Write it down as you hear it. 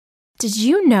Did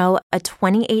you know a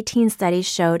 2018 study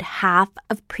showed half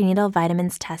of prenatal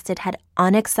vitamins tested had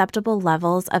unacceptable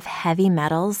levels of heavy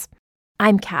metals?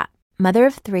 I'm Kat, mother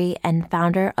of 3 and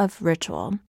founder of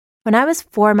Ritual. When I was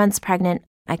 4 months pregnant,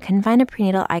 I couldn't find a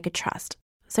prenatal I could trust,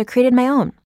 so I created my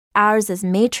own. Ours is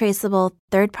made traceable,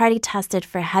 third-party tested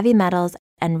for heavy metals,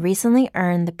 and recently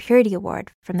earned the Purity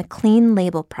Award from the Clean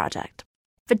Label Project.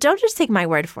 But don't just take my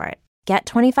word for it. Get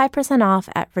 25% off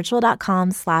at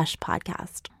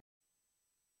ritual.com/podcast.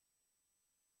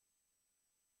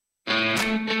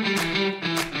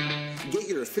 Get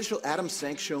your official Adam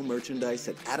Sank Show merchandise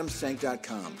at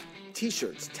adamsank.com.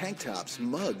 T-shirts, tank tops,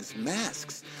 mugs,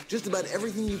 masks, just about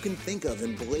everything you can think of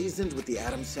emblazoned with the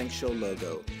Adam Sank Show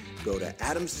logo. Go to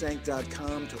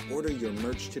adamsank.com to order your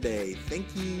merch today. Thank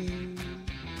you.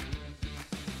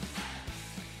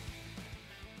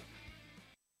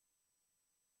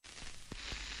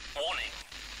 Warning.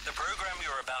 The program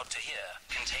you're about to hear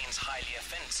contains highly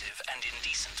offensive and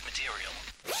indecent material.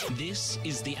 This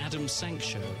is the Adam Sank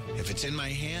Show. If it's in my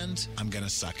hand, I'm gonna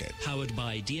suck it. Powered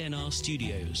by DNR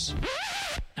Studios.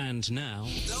 And now...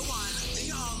 The one,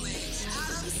 the only,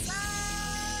 Adam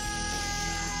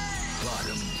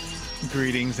Sank!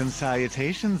 Greetings and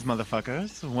salutations,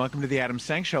 motherfuckers. Welcome to the Adam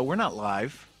Sank Show. We're not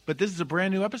live, but this is a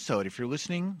brand new episode. If you're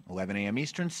listening, 11 a.m.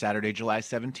 Eastern, Saturday, July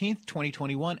 17th,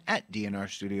 2021 at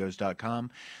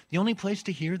dnrstudios.com. The only place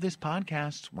to hear this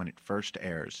podcast when it first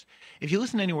airs. If you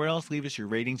listen anywhere else, leave us your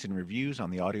ratings and reviews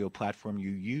on the audio platform you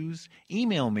use.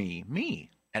 Email me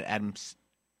at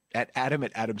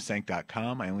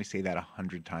adam@adamsank.com. I only say that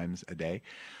 100 times a day.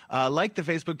 Like the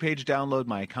Facebook page, download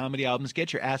my comedy albums,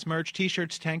 get your ass merch,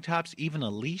 t-shirts, tank tops, even a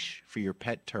leash for your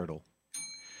pet turtle.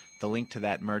 The link to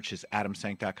that merch is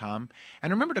adamsank.com.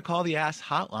 And remember to call the ass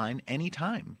hotline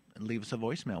anytime and leave us a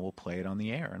voicemail. We'll play it on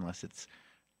the air unless it's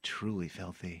truly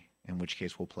filthy, in which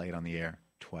case we'll play it on the air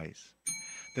twice.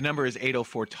 The number is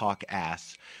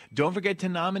 804-TALK-ASS. Don't forget to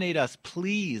nominate us,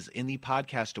 please, in the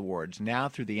Podcast Awards. Now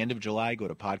through the end of July, go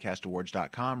to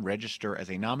podcastawards.com, register as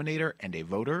a nominator and a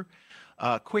voter.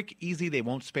 Quick, easy, they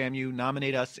won't spam you.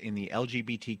 Nominate us in the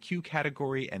LGBTQ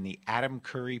category and the Adam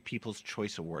Curry People's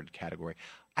Choice Award category.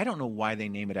 I don't know why they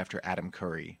name it after Adam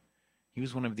Curry. He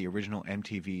was one of the original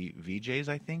MTV VJs,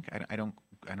 I think. I don't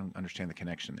understand the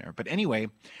connection there. But anyway,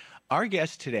 our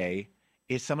guest today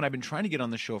is someone I've been trying to get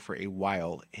on the show for a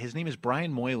while. His name is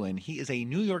Brian Moylan. He is a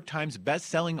New York Times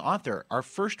best-selling author, our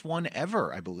first one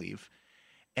ever, I believe.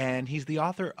 And he's the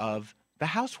author of The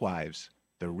Housewives,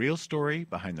 the real story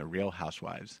behind the Real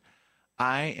Housewives.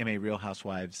 I am a Real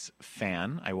Housewives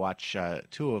fan. I watch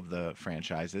 2 of the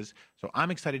franchises. So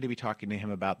I'm excited to be talking to him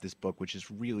about this book, which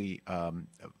is really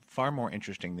far more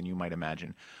interesting than you might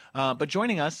imagine. But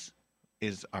joining us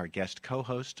is our guest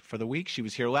co-host for the week. She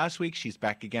was here last week. She's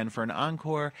back again for an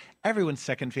encore. Everyone's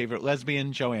second favorite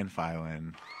lesbian, Joanne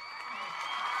Filan.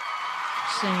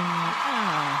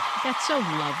 That's so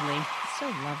lovely. So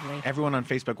lovely. Everyone on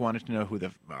Facebook wanted to know who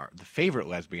the favorite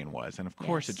lesbian was, and of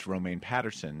course Yes. it's Romaine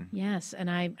Patterson. Yes, and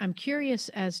I'm curious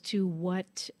as to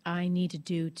what I need to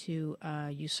do to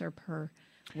usurp her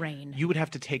reign. You would have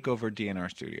to take over DNR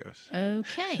Studios.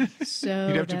 Okay, so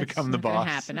You'd have to that's become the not gonna boss.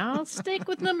 happen. I'll stick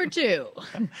with number 2.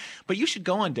 But you should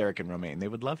go on Derek and Romaine. They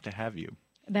would love to have you.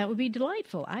 That would be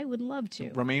delightful. I would love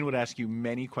to. Romaine would ask you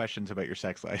many questions about your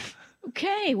sex life,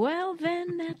 Okay, well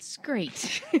then that's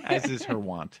great. as is her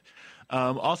wont.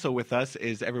 Also with us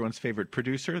is everyone's favorite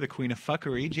producer, the queen of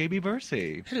fuckery, JB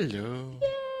Bursey. Hello.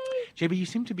 JB, you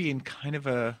seem to be in kind of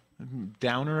a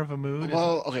downer of a mood.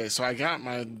 Well, okay, so I got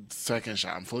my second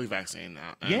shot. I'm fully vaccinated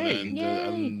now. And Yay.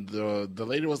 then the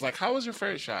lady was like, "How was your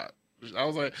first shot?" I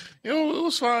was like, it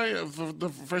was fine. For the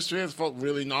first 2 days, I felt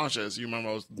really nauseous. You remember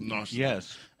I was nauseous?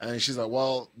 Yes. And she's like,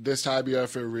 well, this time of year I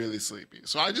feel really sleepy.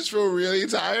 So I just feel really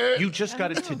tired. You just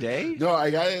got it today? No, I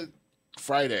got it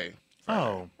Friday.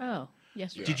 Oh. Oh,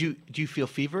 yes. Yeah. Do you feel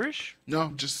feverish?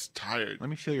 No, just tired. Let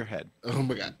me feel your head. Oh,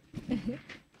 my God.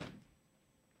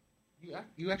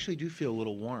 You actually do feel a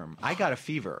little warm. I got a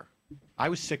fever. I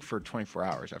was sick for 24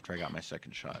 hours after I got my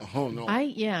second shot. Oh, no.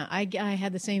 I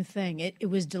had the same thing. It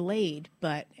was delayed,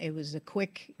 but it was a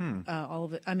quick. All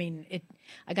of it. I mean,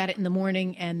 I got it in the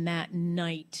morning, and that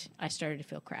night I started to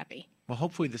feel crappy. Well,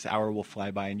 hopefully this hour will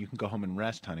fly by and you can go home and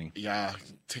rest, honey. Yeah,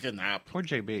 take a nap. Poor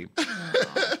JB.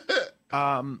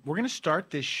 We're going to start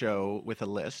this show with a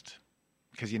list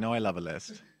because you know I love a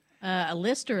list. A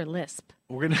list or a lisp?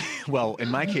 We're going to, well, in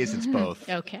my case, it's both.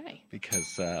 Okay.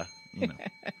 Because, you know.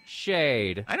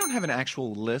 Shade. I don't have an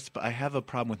actual lisp. I have a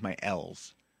problem with my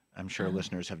L's. I'm sure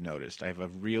listeners have noticed. I have a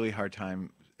really hard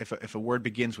time. If a word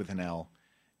begins with an L,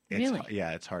 Really?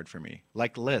 Yeah, it's hard for me.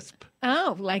 Like lisp.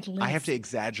 Oh, like Liz. I have to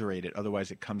exaggerate it,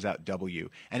 otherwise it comes out W.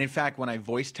 And in fact, when I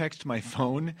voice text my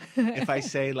phone, if I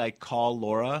say like call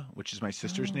Laura, which is my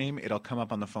sister's name, it'll come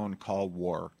up on the phone call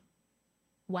War.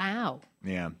 Wow.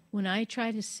 Yeah. When I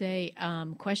try to say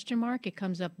question mark, it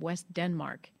comes up West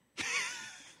Denmark.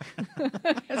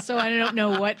 So I don't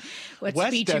know what West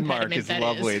speech Denmark impediment is that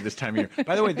lovely is. this time of year.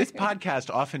 By the way, this podcast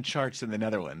often charts in the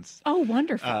Netherlands, Oh,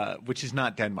 wonderful. which is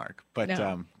not Denmark, but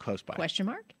No. close by. Question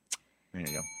mark? There you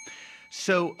go.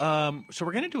 So, so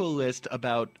we're going to do a list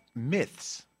about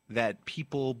myths that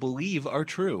people believe are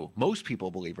true. Most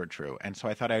people believe are true. And so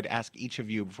I thought I'd ask each of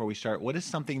you before we start, what is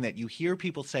something that you hear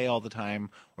people say all the time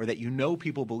or that you know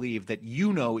people believe that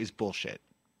you know is bullshit?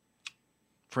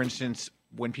 For instance,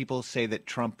 when people say that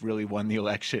Trump really won the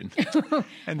election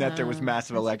and that there was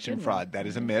massive election fraud, that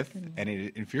is a myth, and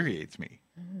it infuriates me.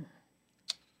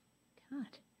 God.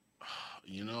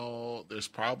 You know, there's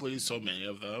probably so many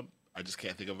of them. I just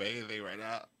can't think of anything right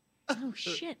now. Oh,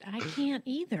 shit. I can't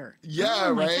either. Yeah,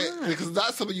 Oh, my right? God. Because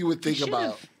that's something you would think Should've.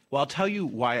 about. Well, I'll tell you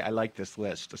why I like this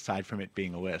list, aside from it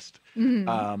being a list.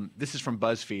 This is from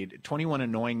BuzzFeed. 21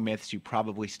 annoying myths you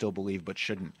probably still believe but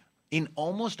shouldn't. In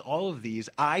almost all of these,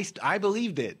 I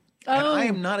believed it. And I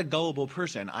am not a gullible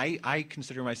person. I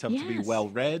consider myself to be Yes.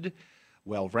 well-read,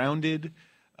 well-rounded,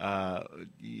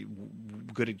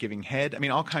 good at giving head. I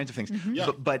mean, all kinds of things.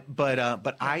 Yeah. But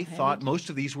I thought most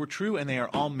of these were true, and they are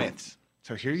all myths.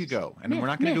 So here you go. And we're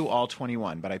not going to do all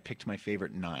 21, but I picked my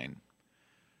favorite 9.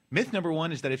 Myth number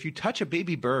 1 is that if you touch a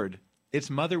baby bird, its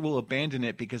mother will abandon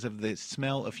it because of the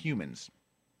smell of humans.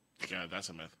 Yeah, that's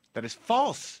a myth. That is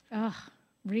false. Ugh.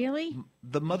 Really?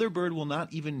 The mother bird will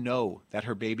not even know that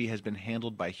her baby has been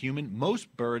handled by human.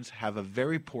 Most birds have a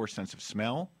very poor sense of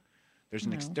smell.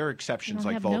 There are exceptions don't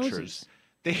like have vultures.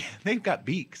 noses. They've got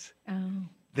beaks. Oh.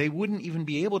 They wouldn't even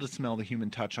be able to smell the human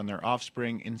touch on their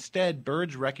offspring. Instead,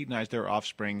 birds recognize their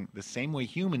offspring the same way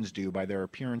humans do by their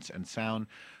appearance and sound.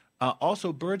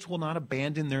 Also, birds will not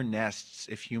abandon their nests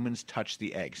if humans touch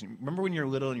the eggs. Remember when you were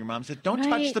little and your mom said, "Don't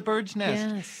touch Right. the bird's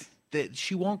nest." Yes. That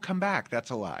she won't come back. That's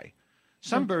a lie.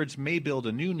 Some birds may build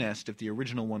a new nest if the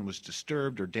original one was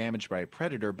disturbed or damaged by a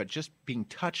predator, but just being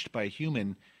touched by a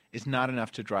human is not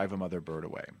enough to drive a mother bird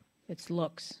away. It's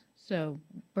looks. So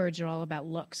birds are all about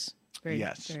looks. Very,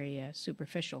 Yes. very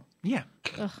superficial. Yeah.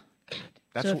 Ugh. God.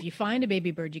 That's So what- if you find a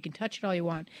baby bird, you can touch it all you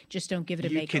want. Just don't give it a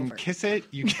You makeover. can kiss it.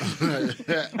 You can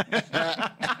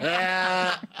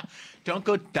don't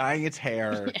go dyeing its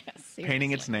hair, Yes,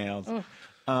 painting its nails.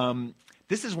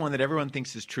 This is one that everyone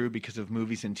thinks is true because of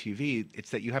movies and TV.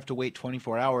 It's that you have to wait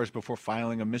 24 hours before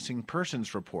filing a missing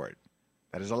persons report.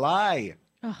 That is a lie.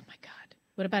 Oh, my God.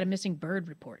 What about a missing bird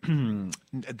report?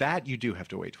 That you do have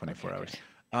to wait 24 hours.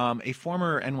 A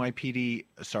former NYPD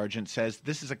sergeant says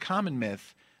this is a common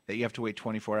myth that you have to wait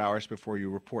 24 hours before you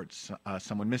report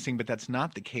someone missing, but that's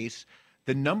not the case.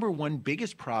 The number one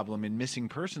biggest problem in missing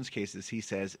persons cases, he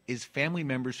says, is family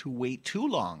members who wait too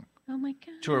long Oh, my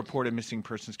God. to report a missing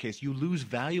persons case. You lose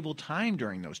valuable time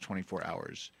during those 24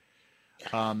 hours. The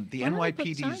Why don't they put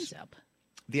NYPD's signs up?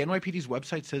 The NYPD's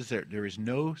website says there is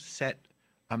no set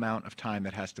amount of time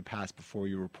that has to pass before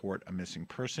you report a missing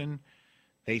person.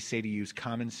 They say to use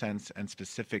common sense and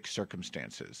specific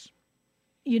circumstances.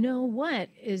 You know what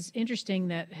is interesting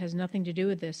that has nothing to do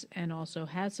with this and also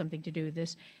has something to do with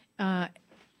this?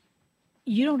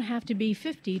 You don't have to be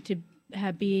 50 to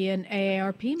be an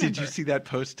AARP member. Did you see that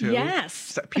post too?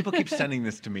 Yes. People keep sending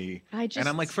this to me. And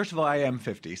I'm like, first of all, I am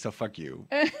 50, so fuck you.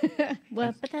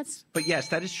 Well, but that's... But yes,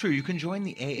 that is true. You can join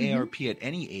the AARP at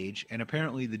any age, and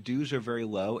apparently the dues are very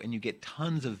low, and you get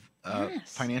tons of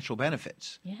Yes. financial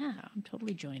benefits. Yeah, I'm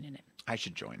totally joining it. I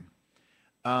should join.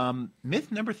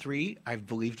 Myth number 3, I've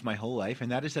believed my whole life,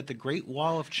 and that is that the Great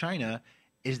Wall of China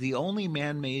is the only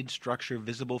man-made structure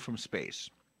visible from space.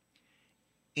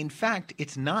 In fact,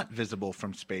 it's not visible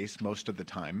from space most of the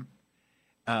time,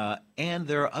 and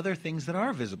there are other things that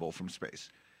are visible from space.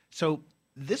 So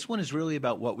this one is really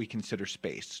about what we consider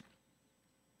space.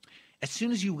 As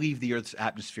soon as you leave the Earth's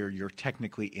atmosphere, you're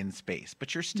technically in space,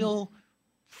 but you're still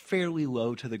fairly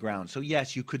low to the ground. So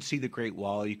yes, you could see the Great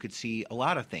Wall. You could see a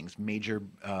lot of things, major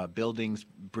buildings,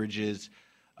 bridges,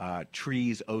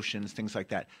 trees, oceans, things like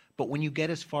that. But when you get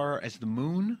as far as the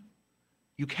moon,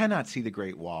 you cannot see the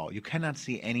Great Wall. You cannot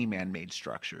see any man-made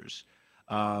structures.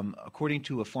 According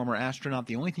to a former astronaut,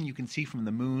 the only thing you can see from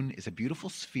the moon is a beautiful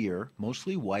sphere,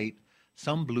 mostly white,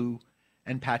 some blue,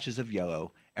 and patches of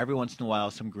yellow. Every once in a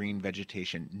while, some green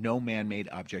vegetation. No man-made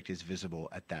object is visible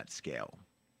at that scale.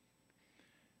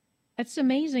 It's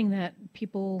amazing that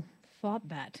people thought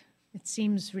that. It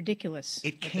seems ridiculous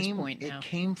at this point now. It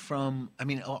came from, I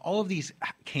mean, all of these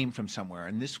came from somewhere,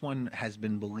 and this one has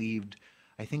been believed,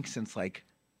 I think, since like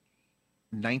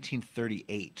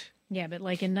 1938. Yeah, but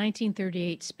like in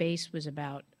 1938, space was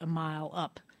about a mile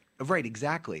up. Right,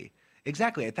 exactly.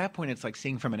 Exactly. At that point, it's like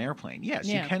seeing from an airplane. Yes,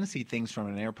 Yeah. you can see things from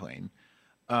an airplane,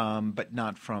 but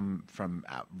not from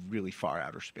really far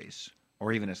outer space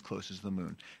or even as close as the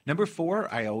moon. Number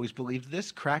 4, I always believed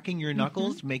this, cracking your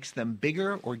knuckles makes them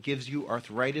bigger or gives you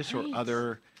arthritis or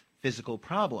other physical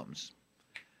problems.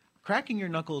 Cracking your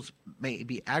knuckles may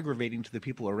be aggravating to the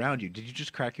people around you. Did you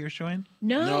just crack yours, Joanne?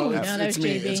 No, it's that was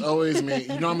me. JB. It's always me.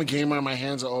 You know, I'm a gamer. My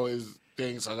hands are always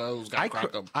things. So I always got to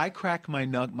crack them. I crack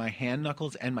my hand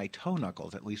knuckles and my toe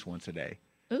knuckles at least once a day.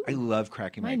 Ooh. I love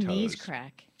cracking my My toes. knees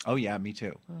crack. Oh, yeah, me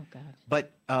too. Oh, God.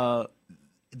 But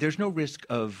there's no risk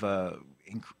of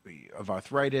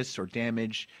arthritis or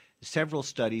damage. Several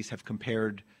studies have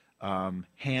compared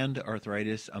hand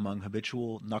arthritis among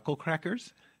habitual knuckle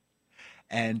crackers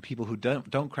and people who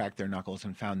don't crack their knuckles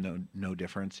and found no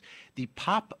difference. The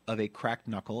pop of a cracked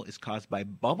knuckle is caused by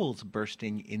bubbles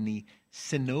bursting in the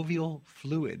synovial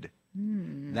fluid.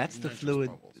 That's the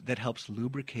fluid that helps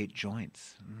lubricate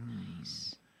joints.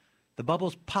 Nice. The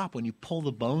bubbles pop when you pull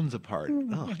the bones apart.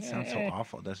 Oh, it sounds so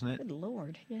awful, doesn't it? Good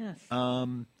Lord, yes.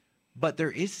 But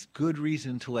there is good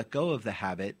reason to let go of the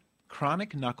habit.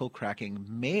 Chronic knuckle cracking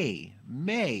may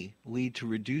lead to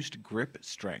reduced grip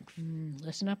strength.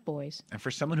 Listen up, boys. And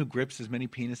for someone who grips as many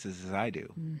penises as I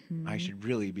do, I should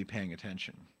really be paying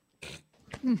attention.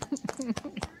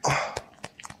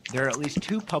 There are at least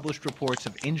 2 published reports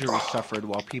of injuries suffered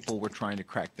while people were trying to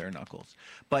crack their knuckles.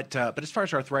 But as far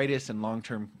as arthritis and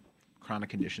long-term chronic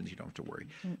conditions, you don't have to worry.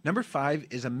 Number 5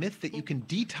 is a myth that you can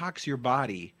detox your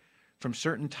body from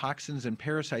certain toxins and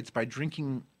parasites by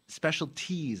drinking special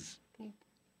teas.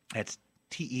 That's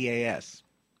TEAS.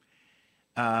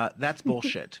 That's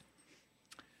bullshit.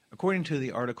 According to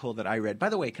the article that I read, by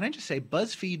the way, can I just say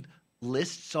BuzzFeed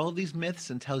lists all of these myths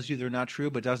and tells you they're not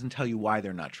true, but doesn't tell you why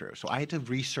they're not true. So I had to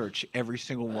research every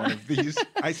single one of these.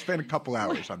 I spent a couple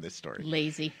hours on this story.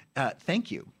 Lazy.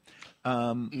 Thank you.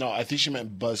 No, I think she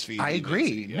meant BuzzFeed. I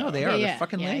agree. Yeah. No, they are. Yeah, They're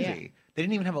fucking lazy. yeah. They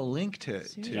didn't even have a link to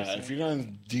Yeah, if you're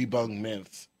going to debunk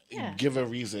myths, Yeah. give a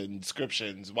reason,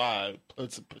 descriptions, why,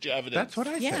 put your evidence. That's what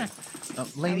I Yeah.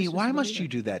 said. Lady, why must you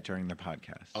do that during the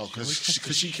podcast? Oh, because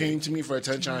she came to me for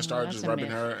attention. I started that's just a rubbing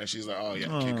myth. her, and she's like, "Oh yeah,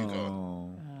 keep it going."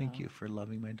 Oh, thank you for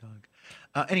loving my dog.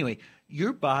 Anyway,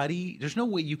 your body, there's no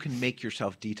way you can make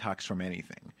yourself detox from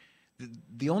anything.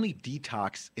 The only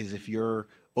detox is if you're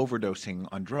overdosing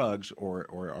on drugs or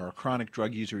are a chronic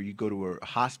drug user, you go to a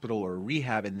hospital or a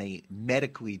rehab and they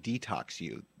medically detox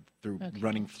you through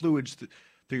running fluids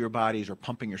through your bodies or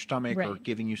pumping your stomach or Right.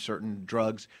 giving you certain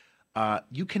drugs.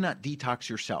 You cannot detox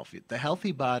yourself. The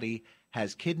healthy body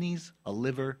has kidneys, a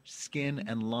liver, skin,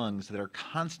 and lungs that are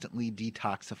constantly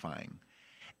detoxifying.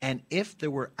 And if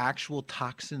there were actual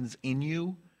toxins in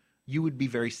you, you would be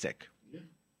very sick.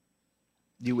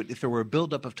 You would, if there were a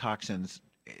buildup of toxins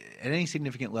at any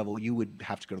significant level, you would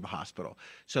have to go to the hospital.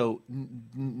 So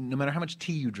no matter how much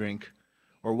tea you drink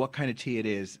or what kind of tea it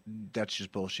is, that's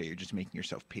just bullshit. You're just making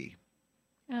yourself pee.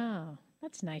 Oh,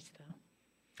 that's nice,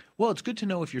 though. Well, it's good to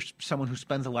know if you're someone who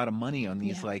spends a lot of money on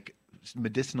these Yeah. like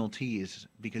medicinal teas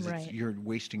because Right. you're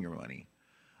wasting your money.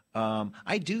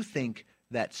 I do think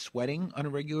that sweating on a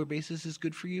regular basis is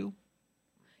good for you.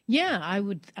 Yeah, I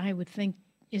would think,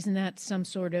 isn't that some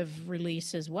sort of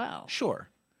release as well? Sure.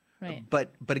 Right.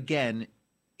 But again,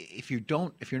 if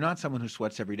you're not someone who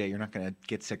sweats every day, you're not going to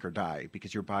get sick or die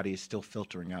because your body is still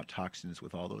filtering out toxins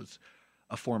with all those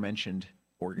aforementioned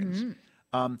organs.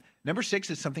 Number 6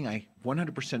 is something I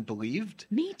 100% believed.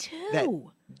 Me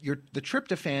too. That the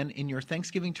tryptophan in your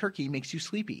Thanksgiving turkey makes you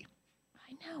sleepy.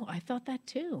 I know. I thought that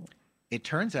too. It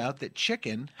turns out that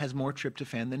chicken has more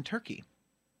tryptophan than turkey.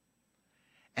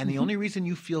 And the only reason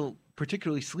you feel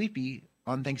particularly sleepy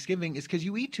on Thanksgiving is because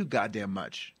you eat too goddamn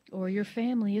much. Or your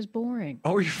family is boring.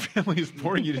 Or your family is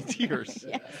boring you to tears.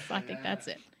 Yes, I think that's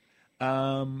it.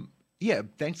 Yeah,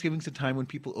 Thanksgiving's a time when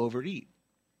people overeat.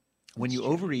 When you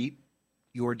overeat,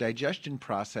 your digestion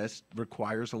process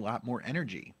requires a lot more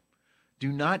energy.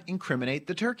 Do not incriminate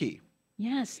the turkey.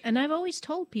 Yes, and I've always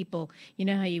told people, you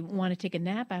know how you want to take a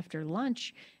nap after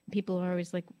lunch? People are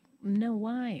always like, "No,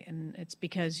 why?" And it's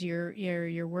because you're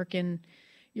working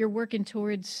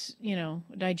towards,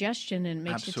 digestion and it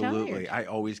makes Absolutely. you tired. I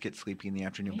always get sleepy in the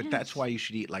afternoon, but that's Yes. why you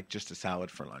should eat like just a salad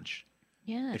for lunch.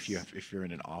 Yes. If you're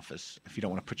in an office, if you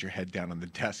don't want to put your head down on the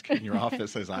desk in your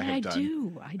office as I have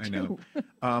done. I know.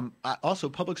 do. Also,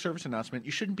 public service announcement,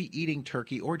 you shouldn't be eating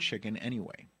turkey or chicken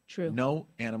anyway. True. No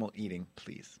animal eating,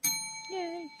 please.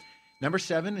 Yay. Number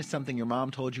 7 is something your mom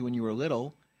told you when you were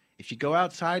little. If you go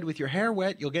outside with your hair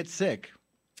wet, you'll get sick.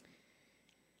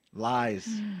 Lies.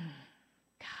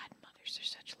 God, mothers are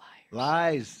such liars.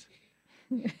 Lies.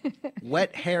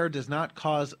 Wet hair does not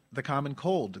cause the common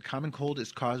cold. The common cold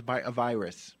is caused by a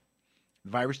virus.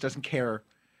 The virus doesn't care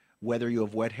whether you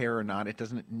have wet hair or not. It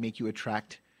doesn't make you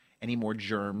attract any more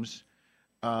germs.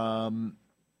 It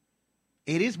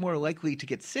is more likely to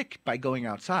get sick by going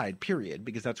outside, period,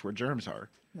 because that's where germs are.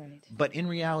 Right. But in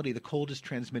reality, the cold is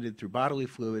transmitted through bodily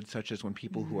fluids, such as when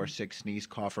people who are sick sneeze,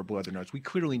 cough, or blow their nose. We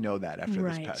clearly know that after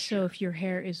this past So year. if your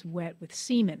hair is wet with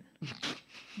semen,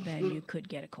 then you could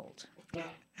get a cold.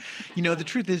 You know, the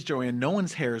truth is, Joanne, no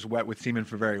one's hair is wet with semen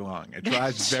for very long. It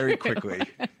dries very quickly.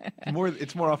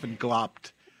 It's more often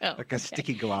glopped, like a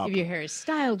sticky glop. If your hair is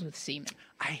styled with semen.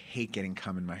 I hate getting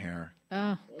cum in my hair.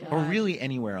 Oh, God. Or really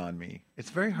anywure on me. It's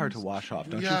very hard to wash off.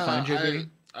 Don't you find, JB?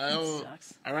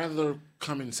 I rather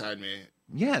come inside me.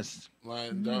 Yes.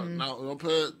 Like, don't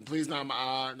put, please, not my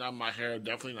eye, not my hair,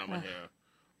 definitely not my hair.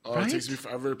 Oh, Right? It takes me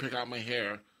forever to pick out my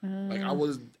hair. Like,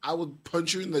 I would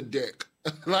punch you in the dick.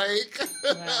 Like,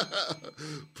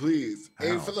 please,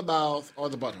 aim for the mouth or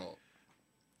the butthole.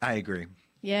 I agree.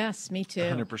 Yes, me too.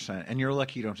 100%. And you're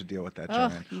lucky you don't have to deal with that, Oh,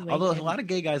 Joanne. you ain't Although a kidding. lot of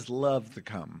gay guys love the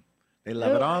cum. They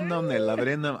love it on them. They love it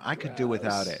in them. I could do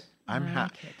without it. I'm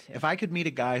happy. If I could meet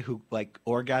a guy who like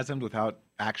orgasmed without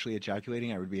actually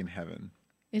ejaculating, I would be in heaven.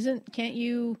 Can't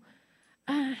you,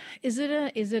 is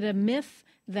it a myth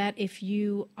that if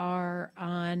you are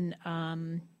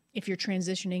on, if you're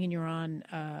transitioning and you're on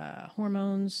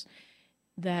hormones,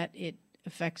 that it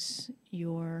affects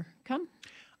your cum?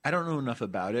 I don't know enough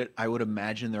about it. I would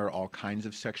imagine there are all kinds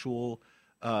of sexual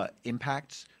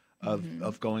impacts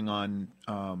of going on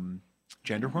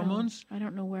gender hormones. I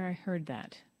don't know where I heard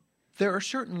that. There are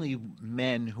certainly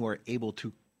men who are able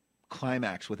to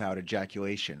climax without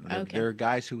ejaculation. There are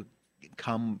guys who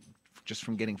come just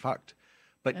from getting fucked.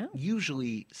 But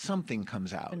usually something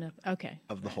comes out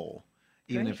of the hole,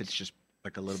 even if it's just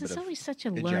like a little bit of always such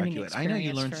a learning ejaculate. I know you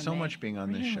experience learned for so me. much being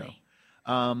on this show.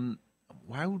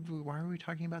 Why are we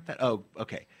talking about that? Oh,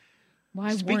 okay.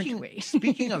 Why weren't we?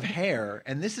 Speaking of hair,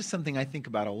 and this is something I think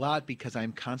about a lot because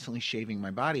I'm constantly shaving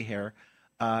my body hair,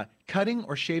 cutting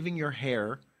or shaving your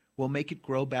hair will make it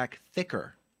grow back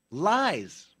thicker.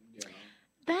 Lies.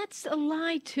 That's a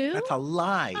lie, too? That's a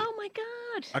lie. Oh, my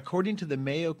God. According to the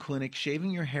Mayo Clinic, shaving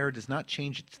your hair does not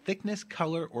change its thickness,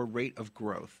 color, or rate of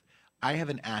growth. I have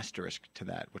an asterisk to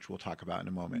that, which we'll talk about in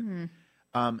a moment.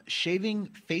 Shaving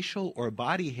facial or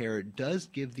body hair does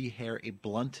give the hair a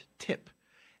blunt tip.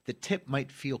 The tip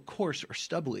might feel coarse or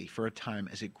stubbly for a time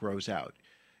as it grows out.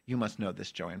 You must know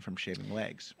this, Joanne, from shaving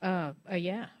legs. Yeah.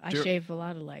 I shave a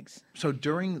lot of legs. So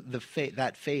during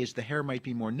that phase, the hair might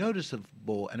be more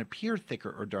noticeable and appear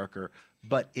thicker or darker,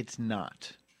 but it's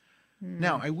not.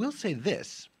 Now, I will say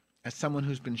this, as someone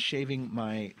who's been shaving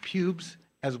my pubes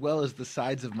as well as the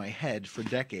sides of my head for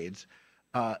decades,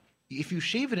 if you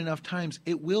shave it enough times,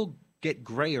 it will get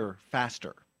grayer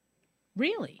faster.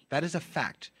 Really? That is a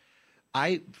fact.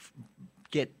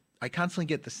 I constantly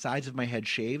get the sides of my head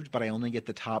shaved, but I only get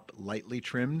the top lightly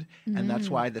trimmed, and that's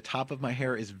why the top of my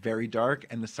hair is very dark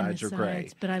and the sides are gray.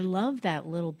 But I love that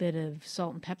little bit of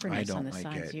salt and pepperness on the like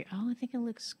sides. it. I think it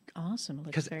looks awesome. It looks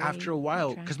Because very after a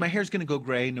while, because my hair's going to go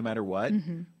gray no matter what,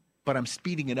 but I'm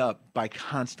speeding it up by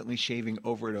constantly shaving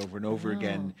over and over and over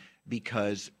again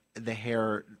because the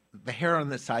hair on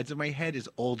the sides of my head is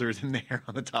older than the hair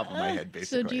on the top of my head,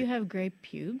 basically. So do you have gray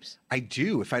pubes? I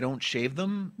do. If I don't shave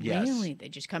them, yes. Really? They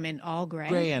just come in all gray?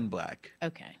 Gray and black.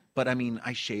 Okay. But I mean,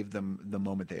 I shave them the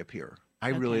moment they appear. I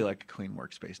really like a clean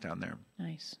workspace down there.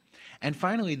 Nice. And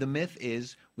finally, the myth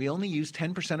is we only use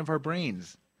 10% of our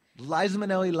brains. Liza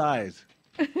Minnelli lies.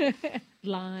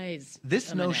 Lies.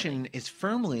 This notion is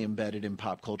firmly embedded in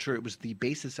pop culture. It was the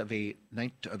basis of a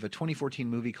 2014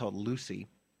 movie called Lucy,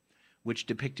 which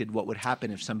depicted what would happen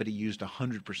if somebody used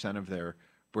 100% of their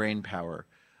brain power.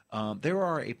 There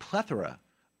are a plethora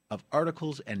of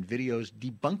articles and videos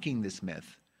debunking this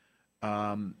myth.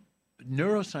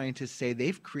 Neuroscientists say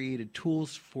they've created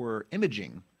tools for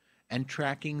imaging and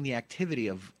tracking the activity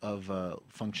of a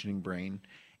functioning brain.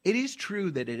 It is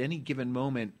true that at any given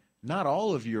moment, not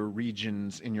all of your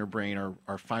regions in your brain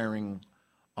are firing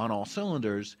on all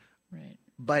cylinders. Right.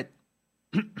 But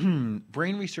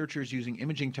brain researchers using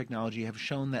imaging technology have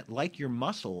shown that, like your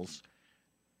muscles,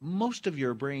 most of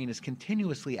your brain is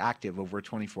continuously active over a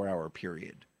 24-hour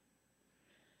period.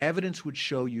 Evidence would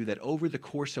show you that over the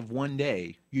course of one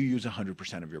day, you use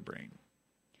 100% of your brain.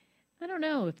 I don't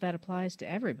know if that applies to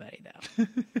everybody, though.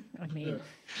 I mean,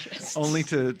 Only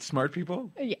to smart people?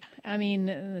 Yeah. I mean,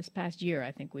 this past year,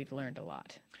 I think we've learned a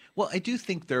lot. Well, I do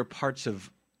think there are parts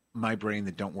of my brain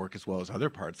that don't work as well as other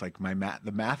parts. Like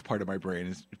the math part of my brain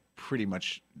is pretty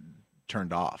much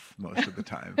turned off most of the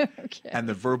time. Okay. And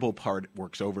the verbal part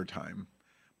works overtime.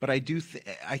 But I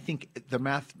think the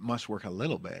math must work a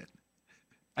little bit.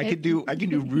 I can do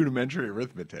rudimentary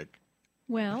arithmetic.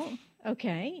 Well,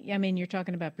 okay. I mean, you're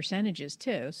talking about percentages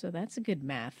too, so that's a good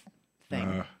math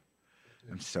thing.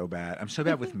 I'm so bad. I'm so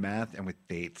bad with math and with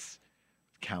dates,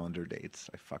 calendar dates.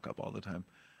 I fuck up all the time.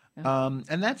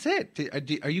 And that's it.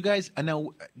 Are you guys? Now,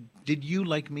 did you,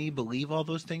 like me, believe all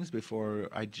those things before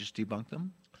I just debunked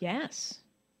them? Yes.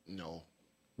 No.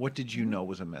 What did you know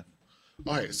was a myth?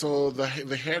 Okay, so the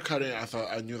hair cutting,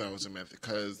 I knew that was a myth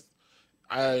because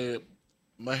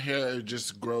my hair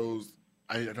just grows.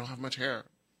 I don't have much hair.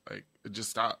 Like, it just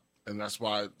stopped. And that's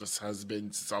why this has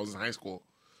been since I was in high school.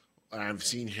 And I've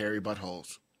seen hairy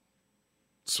buttholes.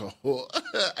 So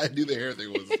I knew the hair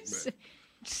thing was a myth.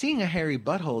 Seeing a hairy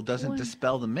butthole doesn't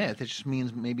dispel the myth. It just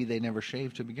means maybe they never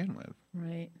shaved to begin with.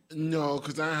 Right. No,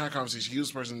 because I had a conversation. He was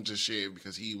the person to shave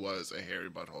because he was a hairy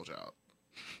butthole child.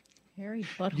 Hairy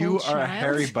butthole You child? are a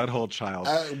hairy butthole child.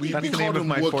 We That's the name called of him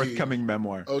my Wookie. forthcoming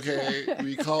memoir. Okay,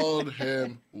 we called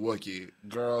him Wookie.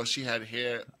 Girl, she had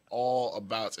hair all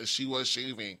about, and she was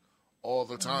shaving all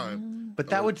the time. But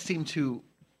that would seem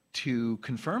to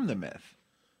confirm the myth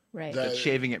Right. that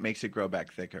shaving it makes it grow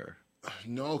back thicker.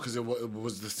 No, because it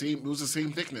was the same. It was the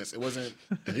same thickness. It wasn't.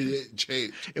 It didn't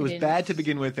change. It was bad to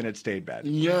begin with, and it stayed bad.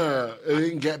 Yeah, it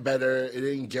didn't get better. It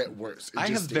didn't get worse. It I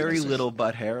just have stayed very the same. little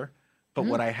butt hair, but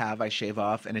what I have, I shave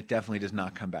off, and it definitely does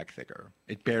not come back thicker.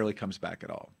 It barely comes back at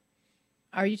all.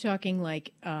 Are you talking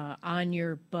like on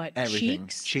your butt Everything.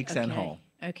 cheeks? Cheeks and Okay. whole.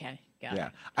 Okay. Got Yeah,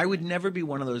 it. I would never be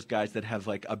one of those guys that have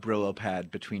like a Brillo pad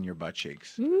between your butt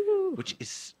cheeks, which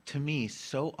is to me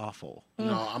so awful.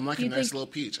 No, I'm like Do a you nice think- little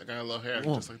peach. I got a little hair,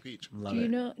 Oh. just like Peach. Love Do you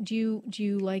it. know? Do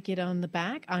you like it on the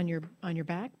back, on your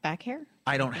back hair?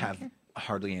 I don't have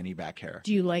hardly any back hair.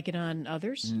 Do you like it on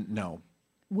others? No,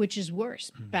 Which is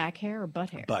worse, back hair or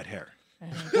butt hair? butt hair.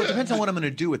 Well, it depends on what I'm going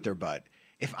to do with their butt.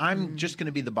 If I'm just going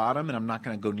to be the bottom and I'm not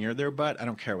going to go near their butt, I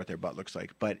don't care what their butt looks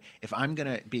like. But if I'm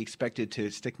going to be expected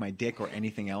to stick my dick or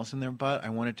anything else in their butt, I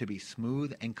want it to be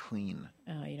smooth and clean.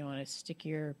 Oh, you don't want to stick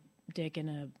your dick in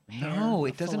a hair. No,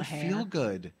 it full doesn't of hair? feel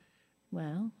good.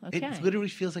 Well, okay. It literally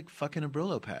feels like fucking a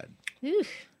Brillo pad. Oof.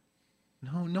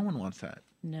 No one wants that.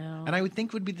 No. And I would think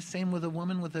it would be the same with a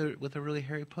woman with a really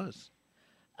hairy puss.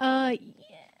 Yeah.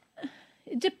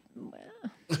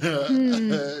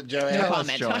 Joanne. No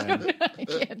comment. Joanne.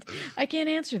 I can't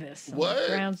answer this on What?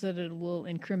 grounds that it will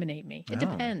incriminate me. It No.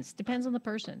 depends. Depends on the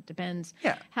person. Depends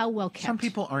Yeah. how well kept. Some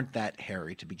people aren't that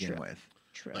hairy to begin with.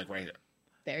 True. Like right here.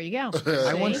 There you go.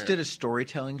 I See? once did a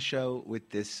storytelling show with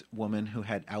this woman who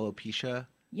had alopecia.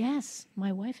 Yes,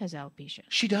 my wife has alopecia.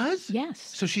 She does? Yes.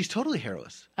 So she's totally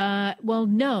hairless. Well,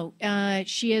 no.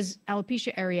 She has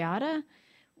alopecia areata,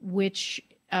 which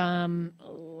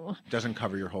Doesn't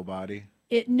cover your whole body.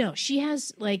 no, she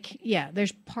has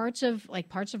there's parts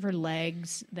of her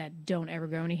legs that don't ever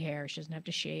grow any hair. She doesn't have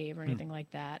to shave or anything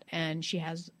like that. And she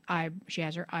has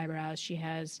her eyebrows. She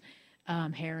has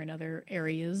hair in other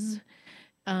areas,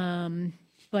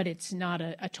 but it's not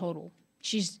a total.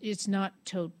 It's not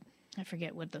total. I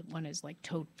forget what the one is like.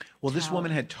 Total. Well, this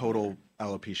woman had total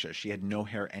alopecia. She had no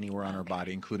hair anywhere on her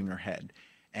body, including her head.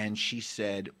 And she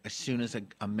said, as soon as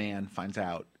a man finds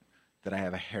out that I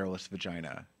have a hairless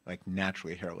vagina, like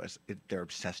naturally hairless, they're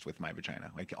obsessed with my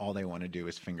vagina. Like all they want to do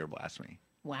is finger blast me.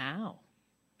 Wow.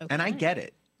 And I Okay. get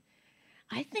it.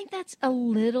 I think that's a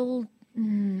little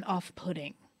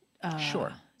off-putting.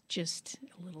 Sure. Just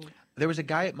a little. There was a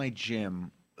guy at my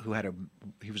gym who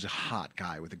he was a hot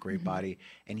guy with a great body,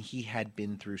 and he had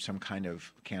been through some kind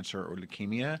of cancer or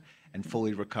leukemia and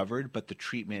fully recovered, but the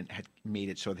treatment had made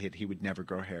it so that he would never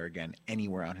grow hair again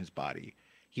anywhere on his body.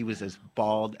 He was as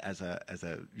bald as a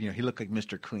he looked like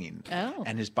Mr. Clean. Oh.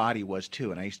 And his body was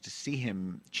too. And I used to see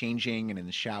him changing and in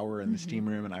the shower and the steam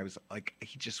room, and I was like,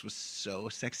 he just was so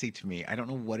sexy to me. I don't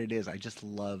know what it is. I just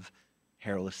love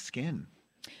hairless skin.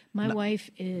 My wife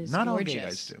is not all gorgeous, gay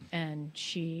guys do. and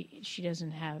she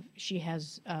doesn't have. She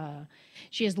has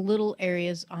little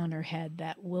areas on her head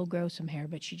that will grow some hair,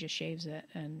 but she just shaves it,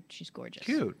 and she's gorgeous.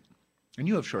 Cute. And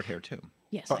you have short hair too.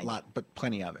 Yes, But I do. but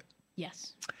plenty of it.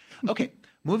 Yes. Okay,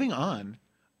 moving on.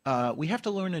 We have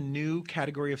to learn a new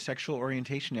category of sexual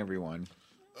orientation, everyone.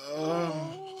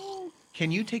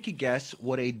 Can you take a guess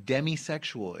what a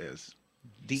demisexual is?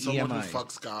 Someone who D-E-M-I.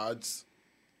 fucks gods.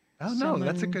 Oh, no,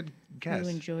 that's a Someone good guess. Who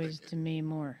enjoys to me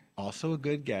more? Also a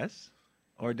good guess.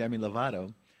 Or Demi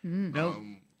Lovato. No,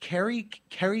 Carrie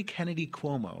Kennedy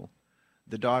Cuomo,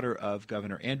 the daughter of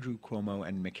Governor Andrew Cuomo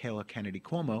and Michaela Kennedy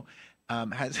Cuomo,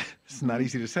 has, it's not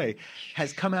easy to say,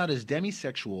 has come out as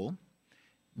demisexual,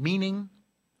 meaning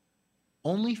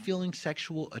only feeling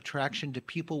sexual attraction to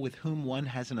people with whom one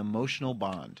has an emotional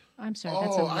bond. I'm sorry,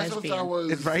 that's a I thought lesbian. that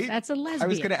was Right? That's a lesbian. I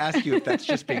was going to ask you if that's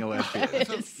just being a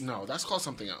lesbian. No, that's called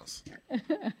something else.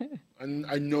 And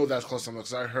I know that's called something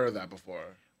because I heard that before.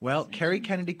 Well, Carrie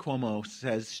Kennedy Cuomo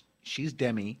says she's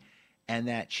demi, and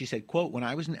that she said, quote, "When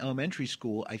I was in elementary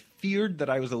school, I feared that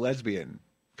I was a lesbian."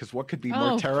 Because what could be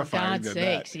more terrifying for God's than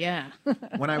sakes, that? yeah.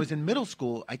 When I was in middle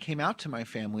school, I came out to my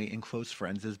family and close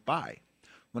friends as bi.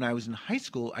 When I was in high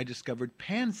school, I discovered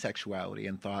pansexuality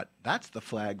and thought, that's the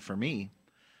flag for me.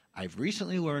 I've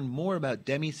recently learned more about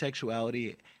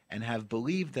demisexuality and have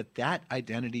believed that that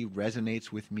identity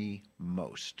resonates with me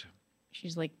most.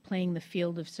 She's like playing the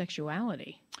field of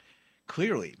sexuality.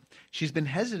 Clearly, she's been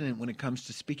hesitant when it comes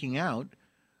to speaking out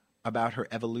about her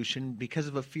evolution because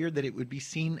of a fear that it would be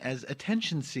seen as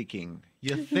attention-seeking.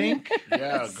 You think?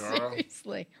 Yeah, girl.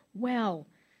 Seriously. Well,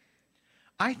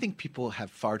 I think people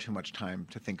have far too much time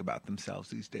to think about themselves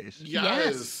these days.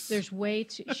 Yes. There's way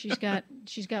too, she's got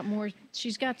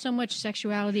so much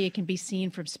sexuality it can be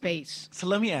seen from space. So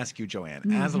let me ask you,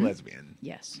 Joanne, as a lesbian,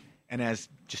 Yes. and as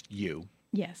just you,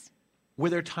 Yes.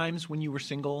 were there times when you were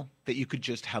single that you could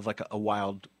just have like a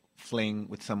wild fling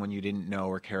with someone you didn't know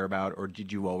or care about, or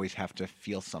did you always have to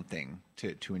feel something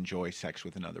to enjoy sex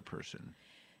with another person?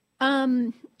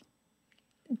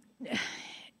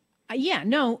 Yeah,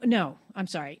 no, I'm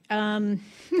sorry.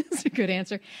 That's a good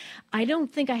answer. I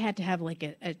don't think I had to have like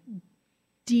a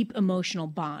deep emotional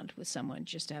bond with someone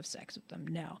just to have sex with them.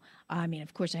 No. I mean,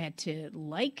 of course I had to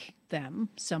like them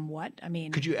somewhat. I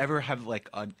mean, Could you ever have like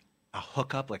a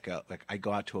hookup, like I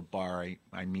go out to a bar,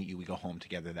 I meet you, we go home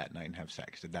together that night and have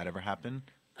sex? Did that ever happen?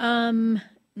 no.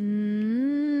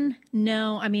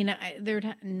 I mean,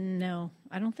 no.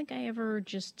 I don't think I ever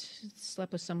just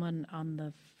slept with someone on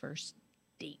the first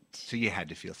date. So you had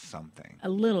to feel something. A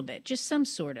little bit, just some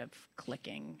sort of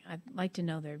clicking. I'd like to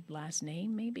know their last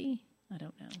name, maybe. I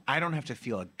don't know. I don't have to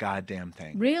feel a goddamn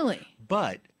thing. Really?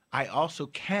 But I also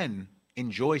can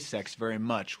enjoy sex very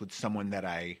much with someone that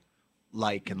I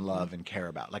like and love and care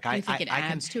about. Like You think it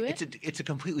adds to it? It's a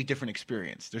completely different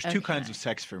experience. There's two kinds of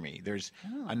sex for me. There's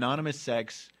anonymous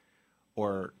sex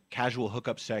or casual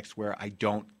hookup sex where I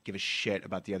don't give a shit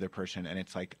about the other person, and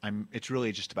it's like it's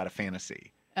really just about a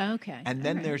fantasy. Okay. And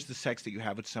then there's the sex that you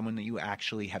have with someone that you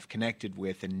actually have connected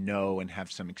with and know and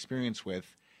have some experience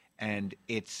with, and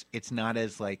it's not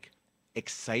as like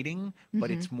exciting, but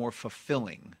it's more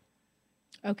fulfilling.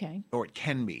 Okay. Or it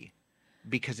can be,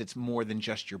 because it's more than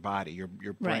just your body. Your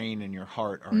brain Right. and your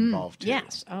heart are involved too.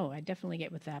 Yes. Oh, I definitely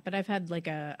get with that. But I've had like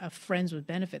a friends with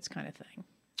benefits kind of thing.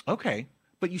 Okay,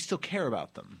 but you still care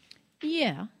about them.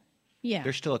 Yeah. Yeah.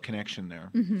 There's still a connection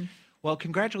there. Well,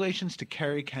 congratulations to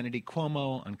Carrie Kennedy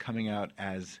Cuomo on coming out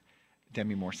as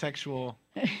demi-moresexual.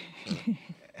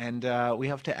 And we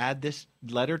have to add this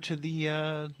letter to the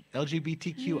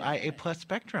LGBTQIA plus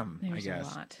spectrum, There's I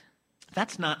guess. a lot.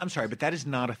 That's not, I'm sorry, but that is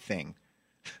not a thing.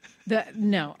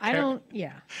 No, I don't.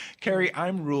 Yeah. Carrie,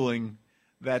 I'm ruling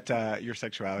that your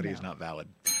sexuality is not valid.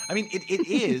 I mean, it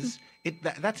is.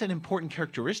 That's an important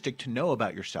characteristic to know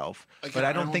about yourself, but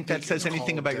I don't think that says it's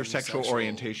anything called about your sexual demisexual.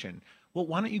 orientation. Well,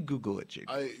 why don't you Google it, Jake?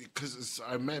 Because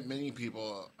I met many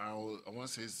people. I want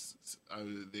to say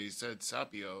they said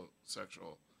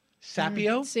sapiosexual.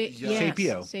 Sapio? Yes.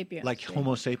 Sapio. Sapio. Like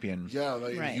Homo sapien. Yeah,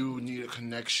 like Right. you need a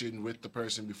connection with the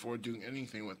person before doing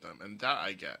anything with them, and that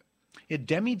I get. Yeah,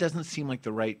 demi doesn't seem like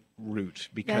the right route,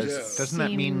 because doesn't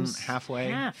that mean seems halfway?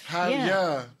 Yeah.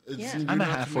 I'm a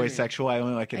halfway sexual. I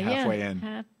only like it halfway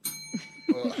in.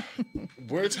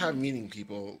 Words have meaning,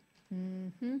 people.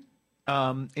 In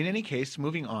any case,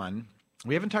 moving on,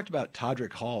 we haven't talked about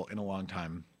Todrick Hall in a long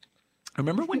time.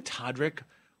 Remember when Todrick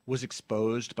was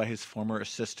exposed by his former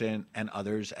assistant and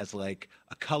others as like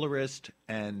a colorist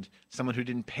and someone who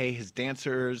didn't pay his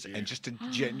dancers and just a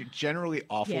generally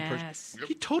awful Yes. person?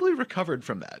 He totally recovered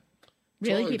from that.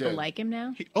 Really? Totally People did. like him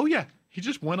now? Oh, yeah. He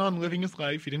just went on living his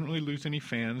life. He didn't really lose any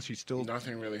fans. He still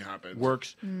Nothing really happened.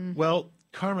 works. Well,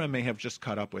 karma may have just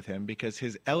caught up with him because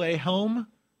his L.A. home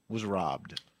was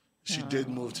robbed. She did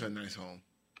move to a nice home.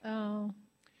 Oh.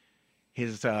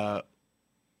 His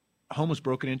home was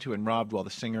broken into and robbed while the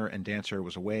singer and dancer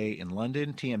was away in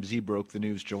London. TMZ broke the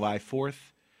news July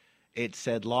 4th. It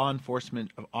said law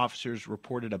enforcement officers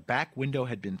reported a back window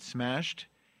had been smashed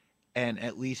and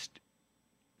at least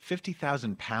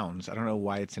 50,000 pounds. I don't know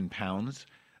why it's in pounds.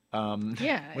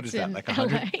 Yeah. What is it's that? in Like LA.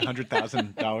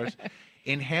 $100,000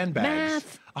 in handbags.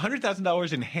 Math.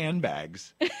 $100,000 in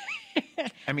handbags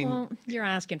I mean, well, you're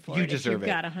asking for you it. deserve if you've it.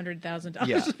 got $100,000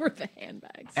 Yeah. worth of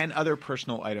handbags. And other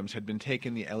personal items had been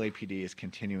taken. The LAPD is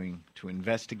continuing to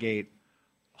investigate.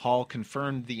 Hall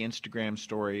confirmed the Instagram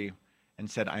story and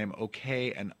said, "I am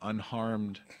okay and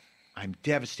unharmed. I'm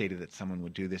devastated that someone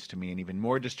would do this to me, and even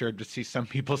more disturbed to see some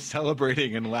people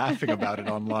celebrating and laughing about it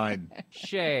online."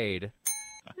 Shade.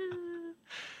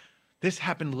 "This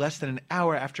happened less than an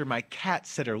hour after my cat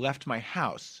sitter left my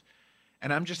house,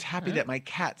 and I'm just happy that my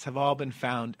cats have all been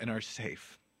found and are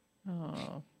safe."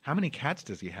 Oh. How many cats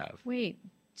does he have? Wait.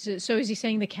 So is he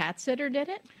saying the cat sitter did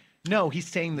it? No, he's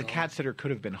saying the cat sitter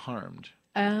could have been harmed.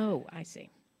 Oh, I see.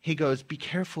 He goes, "Be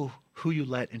careful who you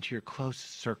let into your close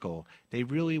circle. They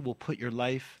really will put your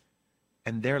life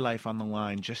and their life on the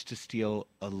line just to steal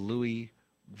a Louis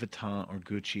Vuitton or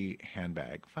Gucci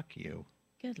handbag." Fuck you.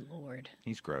 Good Lord.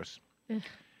 He's gross. Ugh.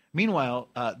 Meanwhile,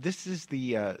 this is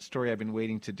the story I've been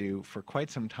waiting to do for quite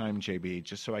some time, JB,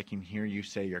 just so I can hear you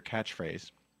say your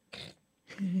catchphrase.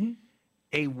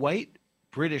 A white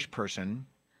British person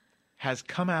has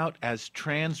come out as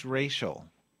transracial.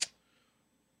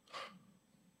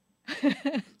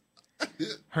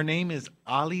 Her name is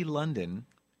Ali London,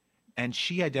 and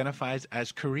she identifies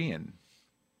as Korean,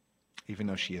 even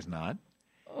though she is not,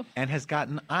 and has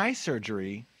gotten eye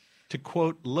surgery to,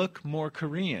 quote, look more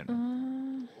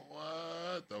Korean.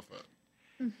 What the fuck?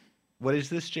 What is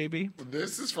this, JB?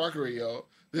 This is fuckery, yo.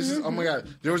 This is, oh my God.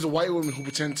 There was a white woman who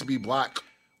pretended to be black.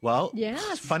 Well, Yes.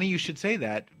 it's funny you should say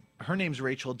that. Her name's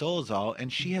Rachel Dolezal,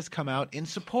 and she has come out in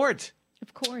support.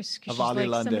 Of course, because Of she's Ali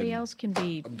like London. somebody else can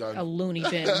be I'm done. a loony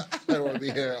bin. I don't want to be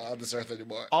here on this earth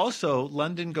anymore. Also,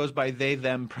 London goes by they,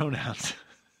 them pronouns.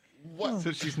 What?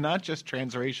 So she's not just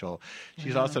transracial.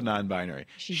 She's also non-binary.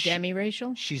 She's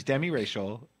demi-racial? She's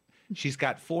demi-racial. She's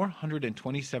got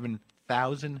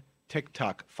 427,000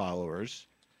 TikTok followers.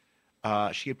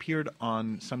 She appeared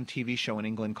on some TV show in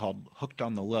England called Hooked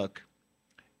on the Look,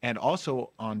 and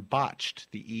also on Botched,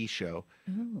 the E! show.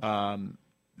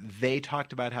 They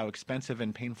talked about how expensive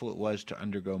and painful it was to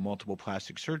undergo multiple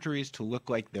plastic surgeries to look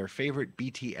like their favorite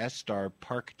BTS star,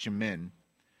 Park Jimin.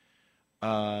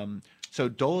 So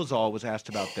Dolezal was asked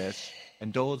about this,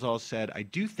 and Dolezal said, "I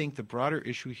do think the broader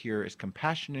issue here is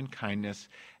compassion and kindness,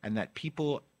 and that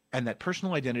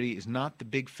personal identity is not the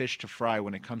big fish to fry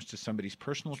when it comes to somebody's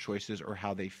personal choices or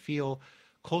how they feel.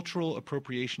 Cultural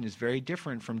appropriation is very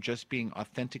different from just being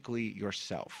authentically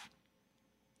yourself."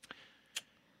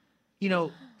 You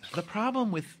know, the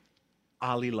problem with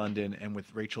Ali London and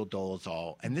with Rachel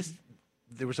Dolezal, and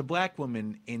there was a black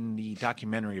woman in the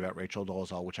documentary about Rachel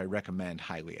Dolezal, which I recommend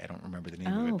highly. I don't remember the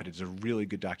name of it, but it's a really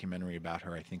good documentary about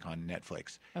her, I think, on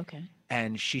Netflix. Okay.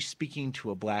 And she's speaking to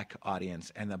a black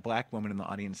audience, and the black woman in the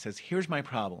audience says, "Here's my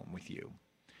problem with you.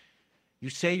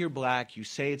 You say you're black, you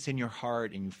say it's in your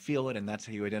heart, and you feel it, and that's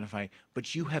how you identify,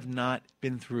 but you have not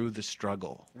been through the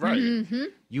struggle. Right.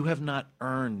 You have not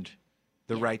earned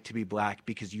the right to be black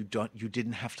because you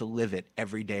didn't have to live it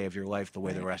every day of your life the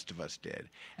way the rest of us did."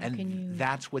 And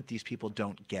that's what these people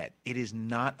don't get. It is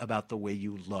not about the way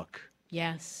you look.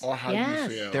 Yes. Or how you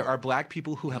feel. There are black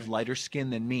people who have lighter skin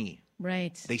than me.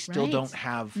 Right. They still right. don't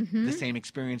have the same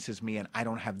experience as me, and I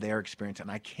don't have their experience,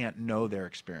 and I can't know their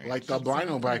experience. Like the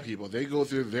albino black people. They go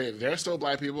through, they're still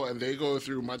black people, and they go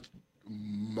through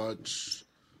much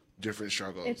different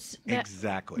struggles. It's that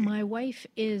Exactly. My wife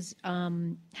is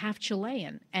half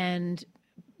Chilean, and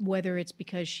whether it's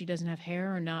because she doesn't have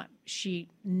hair or not, she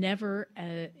never,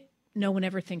 no one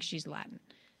ever thinks she's Latin.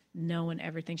 No one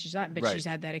ever thinks she's Latin, but Right. she's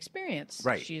had that experience.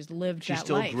 Right. She's lived She that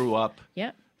still life. grew up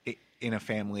Yep. in a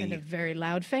family. In a very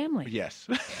loud family. Yes.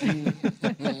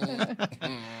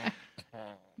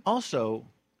 Also,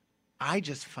 I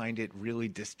just find it really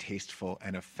distasteful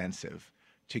and offensive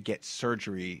to get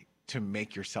surgery to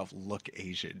make yourself look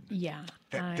Asian. Yeah.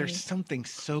 There's something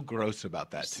so gross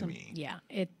about that to me. Yeah,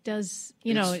 it does.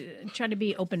 You know, try to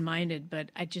be open-minded,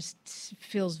 but I just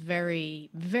feels very,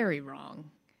 very wrong.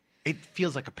 It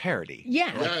feels like a parody.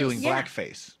 Yeah. Like doing Yeah.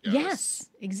 blackface. Yes,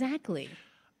 exactly.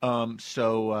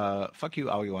 So fuck you,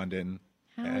 Ali London.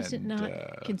 How is it And,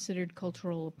 not considered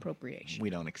cultural appropriation? We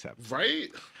don't accept. Right?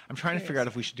 I'm trying to figure out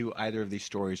if we should do either of these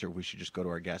stories or if we should just go to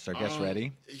our guest. Our guest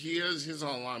ready? He's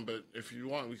online, but if you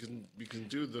want, we can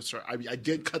do this. I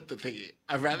did cut the thingy.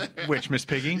 I'd rather. Which, Miss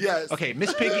Piggy? Yes. Okay,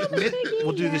 Miss Piggy.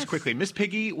 We'll do this yes. quickly. Miss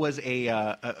Piggy was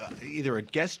either a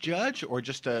guest judge or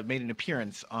just made an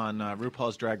appearance on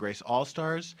RuPaul's Drag Race All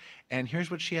Stars, and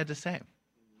here's what she had to say.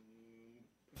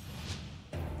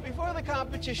 Before the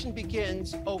competition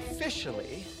begins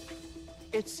officially,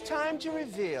 it's time to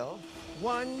reveal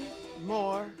one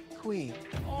more queen.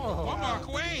 One more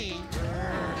queen.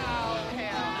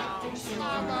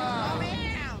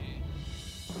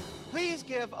 Please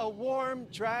give a warm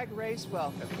drag race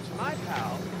welcome to my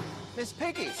pal, Miss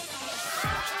Piggy.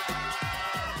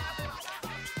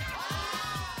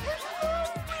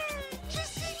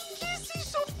 Kissy,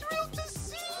 so thrilled to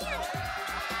see you!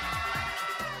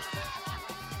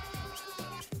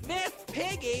 Miss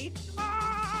Piggy!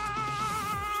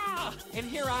 Ah! And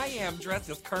here I am, dressed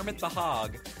as Kermit the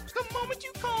Hog. The moment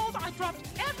you called, I dropped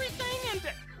everything and...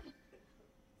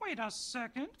 Wait a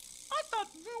second. I thought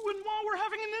you and Ma were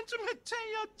having an intimate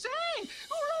tay-a-tay.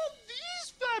 Who are all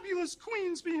these fabulous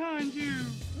queens behind you?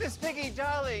 Miss Piggy,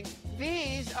 darling,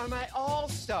 these are my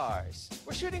all-stars.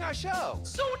 We're shooting our show.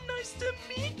 So nice to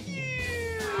meet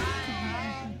you!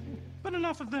 But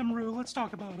enough of them, Rue. Let's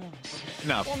talk about us.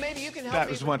 Enough. Well, maybe you can help That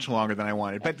me was much longer than I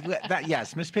wanted. But that,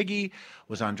 yes, Miss Piggy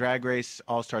was on Drag Race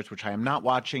All-Stars, which I am not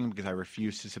watching because I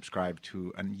refuse to subscribe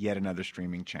to yet another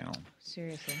streaming channel.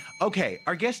 Seriously. Okay,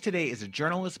 our guest today is a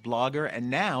journalist, blogger, and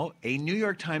now a New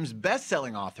York Times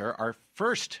best-selling author, our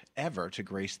first ever to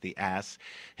grace the Ass.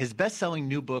 His best-selling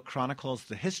new book chronicles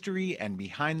the history and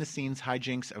behind-the-scenes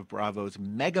hijinks of Bravo's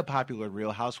mega-popular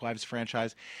Real Housewives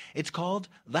franchise. It's called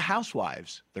The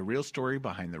Housewives, the real story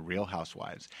behind the Real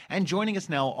Housewives. And joining us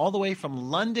now all the way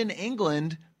from London,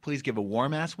 England, please give a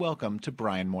warm-ass welcome to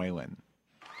Brian Moylan.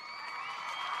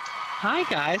 Hi,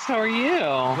 guys. How are you?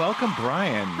 Welcome,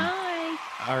 Brian. Hi.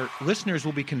 Our listeners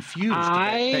will be confused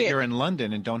that you're in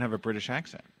London and don't have a British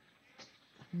accent.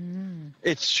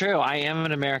 It's true. I am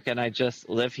an American. I just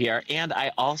live here. And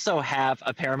I also have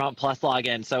a Paramount Plus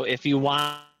login. So if you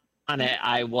want it,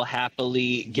 I will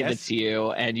happily give it to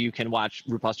you, and you can watch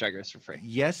RuPaul's Drag Race for free.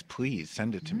 Yes, please.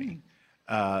 Send it to me.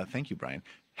 Thank you, Brian.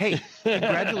 Hey,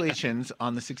 congratulations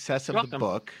on the success of the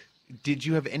book. Did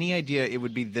you have any idea it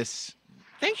would be this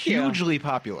hugely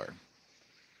popular?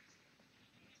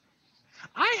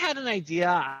 I had an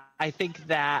idea. I think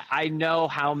that I know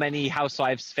how many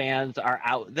Housewives fans are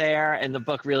out there, and the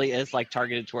book really is like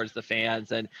targeted towards the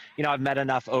fans. And, you know, I've met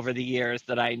enough over the years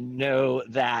that I know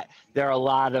that there are a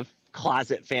lot of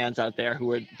closet fans out there who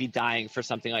would be dying for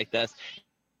something like this.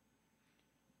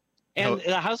 And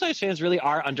the Housewives fans really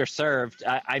are underserved.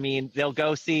 I mean, they'll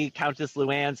go see Countess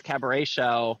Luann's cabaret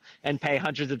show and pay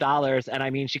hundreds of dollars, and I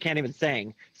mean, she can't even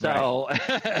sing. So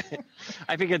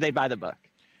I figured they'd buy the book.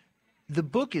 The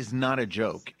book is not a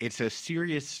joke. It's a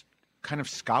serious kind of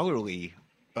scholarly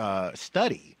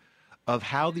study of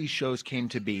how these shows came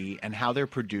to be and how they're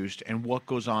produced and what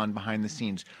goes on behind the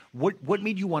scenes. What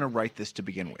made you want to write this to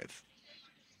begin with?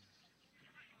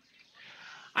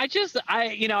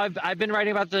 I've been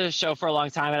writing about the show for a long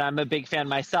time, and I'm a big fan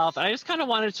myself. And I just kind of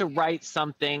wanted to write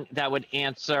something that would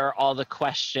answer all the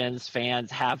questions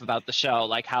fans have about the show,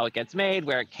 like how it gets made,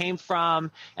 where it came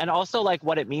from, and also like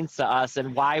what it means to us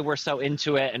and why we're so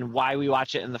into it and why we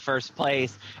watch it in the first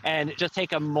place, and just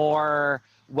take a more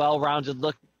well-rounded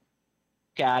look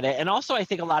at it. And also, I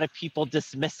think a lot of people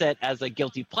dismiss it as a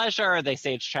guilty pleasure. They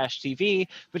say it's trash TV,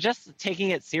 but just taking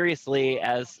it seriously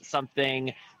as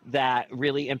something that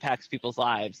really impacts people's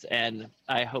lives. And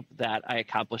I hope that I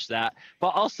accomplished that, but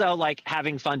also like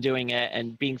having fun doing it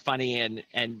and being funny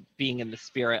and being in the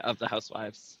spirit of the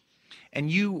Housewives. And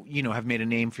you have made a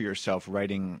name for yourself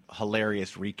writing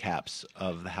hilarious recaps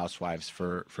of the Housewives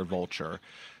for Vulture.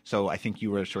 So I think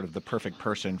you were sort of the perfect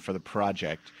person for the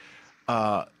project.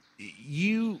 The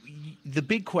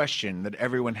big question that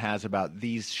everyone has about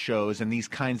these shows and these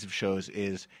kinds of shows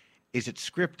is it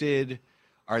scripted?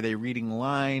 Are they reading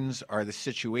lines? Are the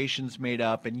situations made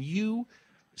up? And you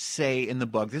say in the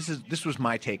book, this was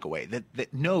my takeaway,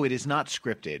 that no, it is not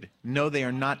scripted. No, they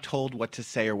are not told what to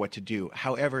say or what to do.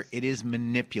 However, it is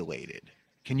manipulated.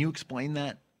 Can you explain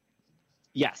that?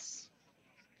 Yes.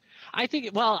 I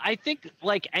think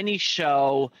like any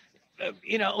show,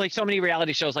 like so many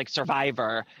reality shows like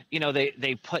Survivor,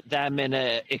 they put them in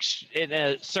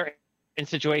a certain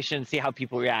situation, see how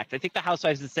people react. I think the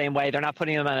Housewives is the same way. They're not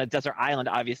putting them on a desert island,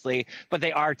 obviously, but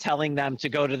they are telling them to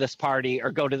go to this party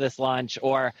or go to this lunch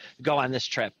or go on this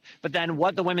trip. But then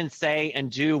what the women say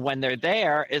and do when they're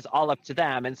there is all up to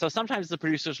them. And so sometimes the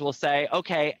producers will say,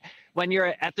 okay, when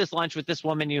you're at this lunch with this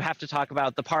woman, you have to talk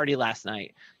about the party last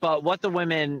night. But what the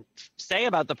women say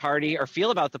about the party or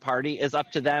feel about the party is up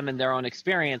to them and their own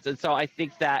experience. And so I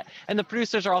think that, and the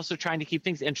producers are also trying to keep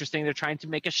things interesting. They're trying to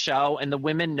make a show, and the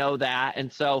women know that.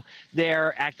 And so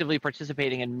they're actively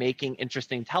participating in making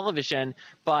interesting television.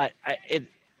 But it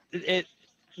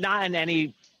not at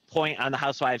any point on the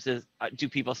Housewives do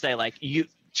people say, like, you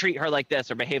treat her like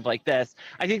this or behave like this.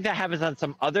 I think that happens on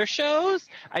some other shows.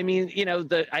 I mean,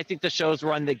 I think the shows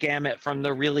run the gamut from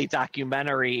the really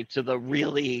documentary to the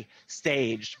really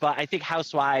staged. But I think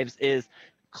Housewives is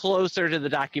closer to the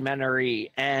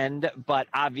documentary end, but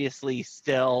obviously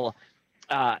still,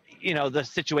 the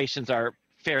situations are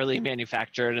fairly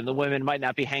manufactured, and the women might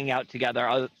not be hanging out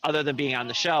together other than being on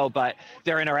the show, but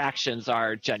their interactions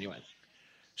are genuine.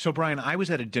 So, Brian, I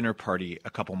was at a dinner party a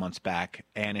couple months back,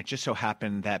 and it just so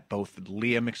happened that both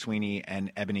Leah McSweeney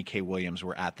and Ebony K. Williams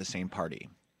were at the same party.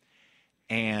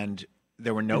 And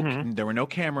there were no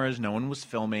cameras, no one was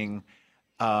filming,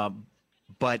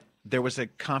 but there was a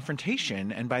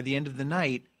confrontation, and by the end of the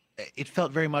night, it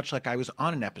felt very much like I was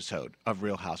on an episode of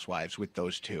Real Housewives with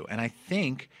those two. And I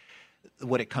think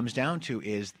what it comes down to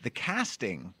is the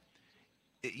casting.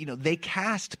 They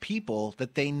cast people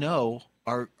that they know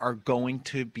are going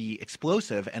to be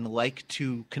explosive and like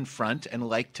to confront and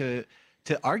like to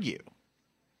argue.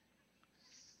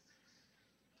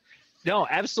 No,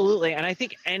 absolutely. And I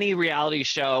think any reality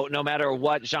show, no matter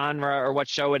what genre or what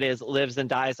show it is, lives and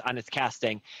dies on its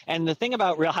casting. And the thing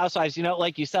about Real Housewives,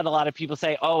 like you said, a lot of people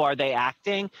say, oh, are they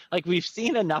acting? Like, we've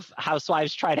seen enough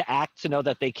housewives try to act to know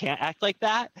that they can't act like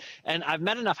that. And I've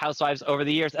met enough housewives over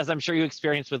the years, as I'm sure you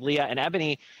experienced with Leah and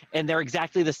Ebony, and they're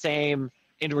exactly the same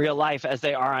in real life as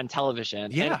they are on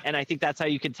television. Yeah. And I think that's how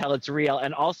you can tell it's real.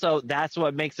 And also that's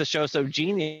what makes the show so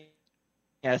genius,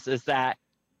 is that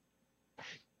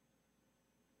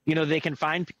they can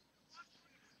find.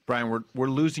 Brian, we're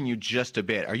losing you just a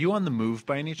bit. Are you on the move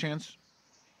by any chance?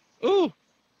 Ooh,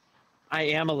 I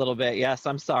am a little bit. Yes,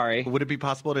 I'm sorry. Would it be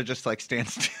possible to just stand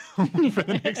still for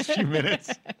the next few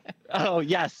minutes? Oh,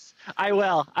 yes, I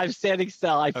will. I'm standing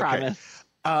still. I promise.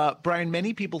 Brian,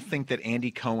 many people think that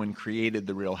Andy Cohen created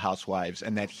The Real Housewives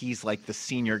and that he's like the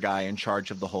senior guy in charge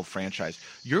of the whole franchise.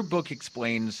 Your book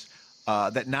explains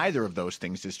that neither of those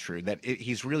things is true, that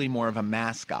he's really more of a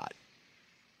mascot.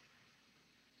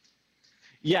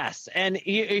 Yes, and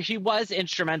he was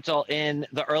instrumental in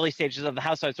the early stages of the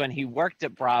Housewives when he worked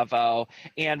at Bravo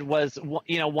and was,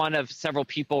 one of several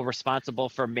people responsible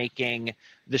for making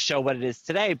the show what it is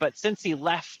today. But since he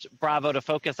left Bravo to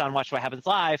focus on Watch What Happens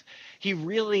Live, he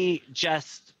really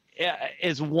just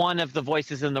is one of the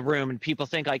voices in the room, and people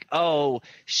think like, oh,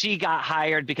 she got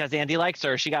hired because Andy likes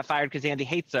her, she got fired because Andy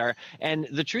hates her. And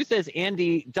the truth is,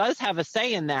 Andy does have a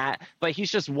say in that, but he's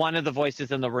just one of the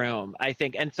voices in the room, I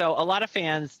think. And so a lot of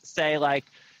fans say like,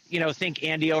 think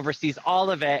Andy oversees all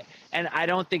of it, and I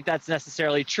don't think that's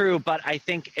necessarily true. But I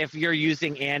think if you're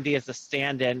using Andy as a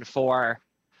stand-in for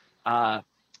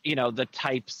the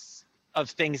types of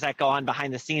things that go on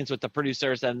behind the scenes with the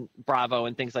producers and Bravo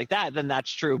and things like that, then that's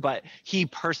true. But he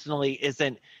personally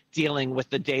isn't dealing with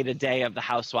the day-to-day of the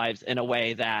Housewives in a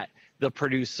way that the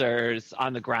producers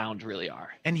on the ground really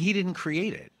are. And he didn't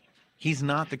create it. He's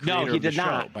not the creator of the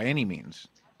show by any means.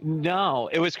 No,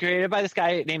 it was created by this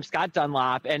guy named Scott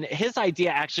Dunlop, and his idea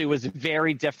actually was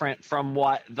very different from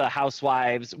what the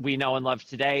Housewives we know and love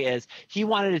today is. He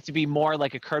wanted it to be more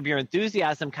like a Curb Your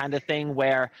Enthusiasm kind of thing,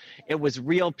 where it was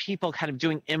real people kind of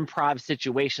doing improv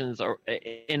situations or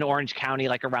in Orange County,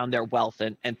 like around their wealth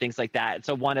and things like that.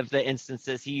 So one of the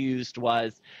instances he used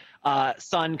was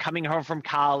son coming home from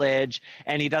college,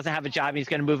 and he doesn't have a job. He's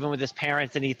going to move in with his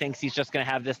parents, and he thinks he's just going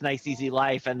to have this nice, easy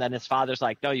life. And then his father's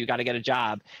like, no, you got to get a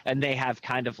job. And they have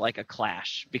kind of like a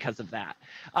clash because of that.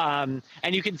 And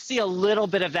you can see a little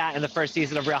bit of that in the first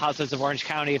season of Real Housewives of Orange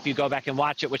County if you go back and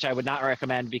watch it, which I would not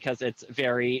recommend because it's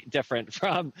very different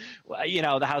from,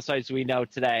 the Housewives we know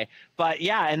today. But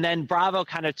yeah, and then Bravo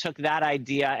kind of took that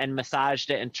idea and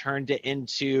massaged it and turned it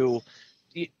into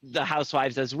the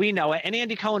Housewives as we know it. And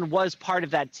Andy Cohen was part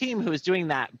of that team who was doing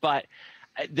that, but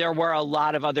there were a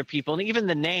lot of other people. And even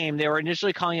the name, they were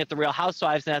initially calling it The Real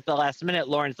Housewives, and at the last minute,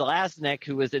 Lauren Zalaznick,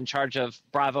 who was in charge of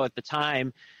Bravo at the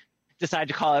time, decided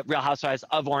to call it Real Housewives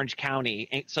of Orange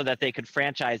County so that they could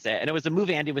franchise it. And it was a move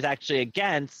Andy was actually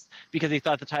against because he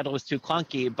thought the title was too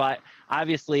clunky, but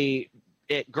obviously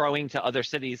it growing to other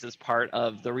cities is part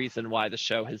of the reason why the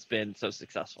show has been so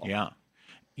successful. Yeah.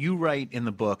 You write in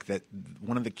the book that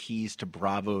one of the keys to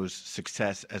Bravo's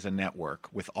success as a network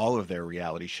with all of their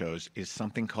reality shows is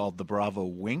something called the Bravo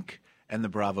wink and the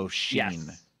Bravo sheen.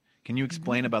 Yes. Can you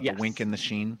explain about the wink and the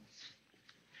sheen?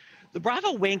 The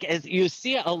Bravo wink is, you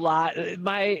see it a lot.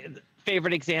 My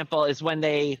favorite example is when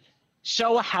they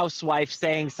show a housewife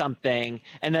saying something,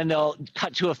 and then they'll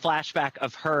cut to a flashback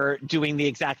of her doing the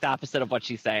exact opposite of what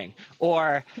she's saying.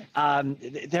 Or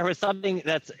there was something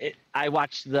I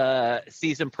watched the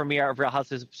season premiere of Real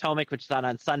Housewives of Potomac, which is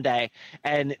on Sunday,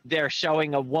 and they're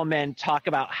showing a woman talk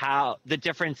about how the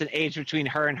difference in age between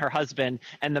her and her husband,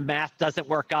 and the math doesn't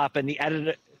work up, and the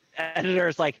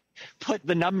editors like put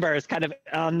the numbers kind of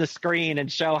on the screen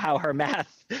and show how her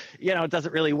math,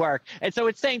 doesn't really work. And so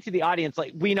it's saying to the audience,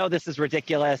 like, we know this is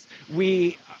ridiculous.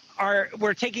 We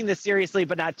we're taking this seriously,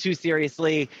 but not too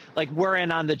seriously. Like, we're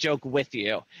in on the joke with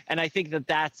you. And I think that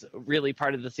that's really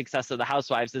part of the success of the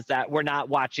Housewives, is that we're not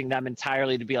watching them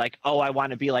entirely to be like, oh, I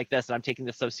want to be like this and I'm taking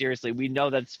this so seriously. We know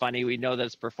that it's funny. We know that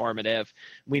it's performative.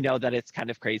 We know that it's kind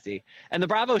of crazy. And the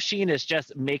Bravo sheen is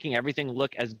just making everything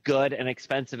look as good and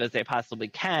expensive as they possibly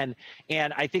can.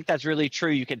 And I think that's really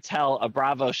true. You can tell a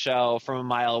Bravo show from a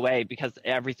mile away because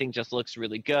everything just looks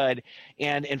really good.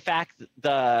 And in fact,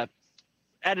 the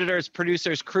editors,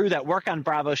 producers, crew that work on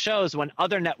Bravo shows, when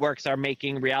other networks are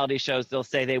making reality shows, they'll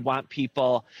say they want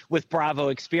people with Bravo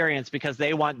experience because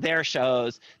they want their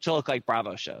shows to look like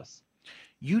Bravo shows.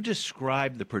 You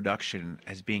describe the production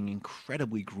as being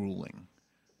incredibly grueling,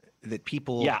 that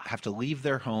people have to leave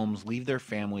their homes, leave their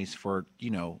families for,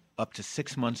 up to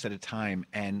 6 months at a time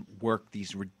and work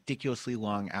these ridiculously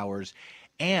long hours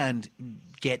and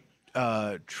get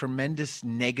tremendous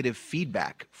negative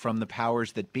feedback from the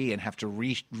powers that be and have to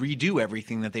redo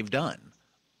everything that they've done.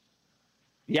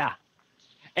 Yeah.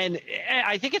 And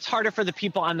I think it's harder for the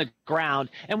people on the ground.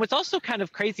 And what's also kind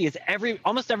of crazy is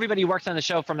almost everybody who works on the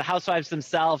show, from the Housewives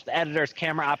themselves, the editors,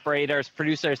 camera operators,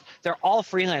 producers, they're all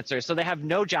freelancers. So they have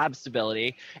no job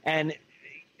stability. And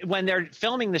when they're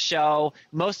filming the show,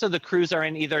 most of the crews are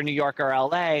in either New York or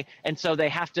LA. And so they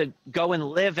have to go and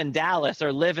live in Dallas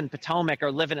or live in Potomac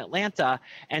or live in Atlanta.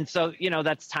 And so,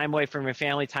 that's time away from your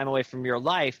family, time away from your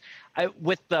life.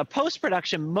 With the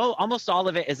post-production, almost all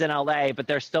of it is in LA, but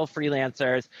they're still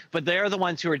freelancers. But they're the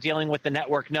ones who are dealing with the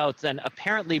network notes. And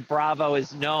apparently Bravo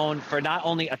is known for not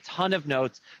only a ton of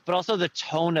notes, but also the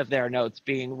tone of their notes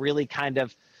being really kind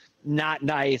of not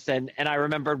nice. And I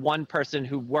remembered one person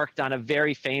who worked on a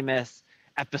very famous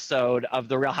episode of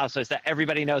The Real Housewives that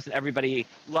everybody knows and everybody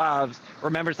loves,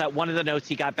 remembers that one of the notes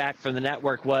he got back from the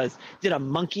network was, did a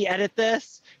monkey edit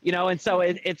this? And so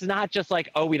it's not just like,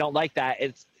 oh, we don't like that.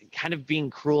 It's kind of being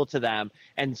cruel to them.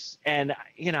 And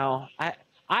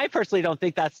I personally don't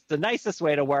think that's the nicest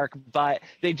way to work, but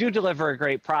they do deliver a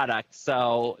great product.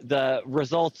 So the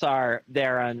results are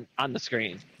there on the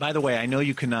screen. By the way, I know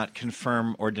you cannot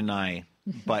confirm or deny,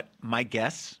 but my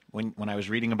guess when I was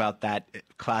reading about that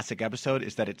classic episode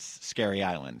is that it's Scary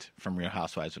Island from Real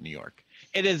Housewives of New York.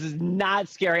 It is not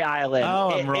Scary Island.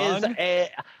 Oh, I'm wrong?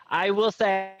 I will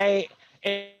say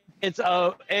it's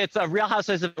a Real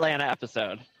Housewives of Atlanta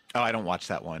episode. Oh, I don't watch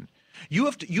that one. You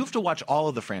have to watch all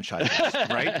of the franchises,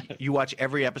 right? You watch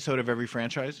every episode of every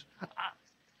franchise?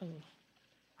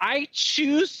 I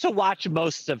choose to watch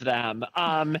most of them.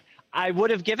 I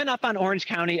would have given up on Orange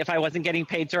County if I wasn't getting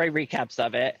paid to write recaps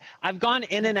of it. I've gone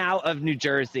in and out of New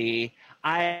Jersey.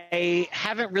 I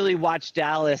haven't really watched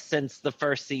Dallas since the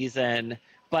first season,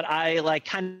 but I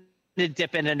kind of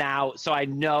dip in and out, so I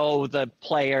know the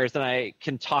players and I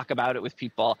can talk about it with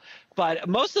people. But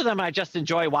most of them I just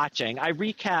enjoy watching. I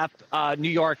recap New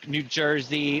York, New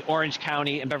Jersey, Orange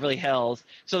County, and Beverly Hills.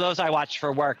 So those I watch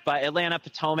for work. But Atlanta,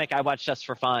 Potomac, I watch just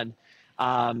for fun.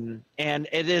 And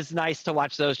it is nice to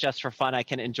watch those just for fun. I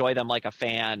can enjoy them like a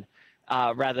fan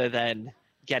rather than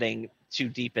getting too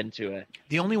deep into it.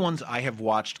 The only ones I have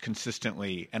watched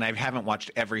consistently, and I haven't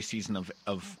watched every season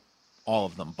of all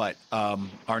of them, but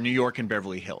are New York and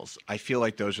Beverly Hills. I feel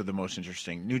like those are the most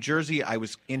interesting. New Jersey I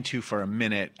was into for a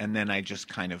minute, and then I just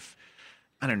kind of,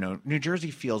 I don't know, New Jersey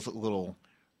feels a little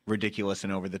ridiculous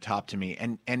and over the top to me.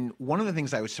 And one of the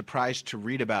things I was surprised to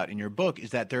read about in your book is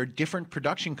that there are different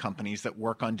production companies that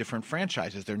work on different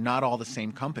franchises. They're not all the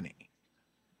same company.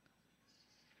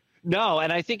 No,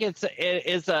 and I think it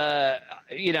is a,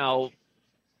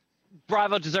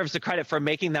 Bravo deserves the credit for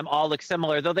making them all look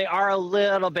similar, though they are a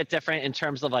little bit different in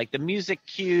terms of like the music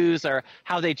cues or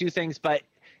how they do things. But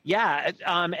yeah,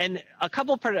 and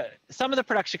some of the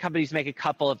production companies make a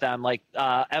couple of them, like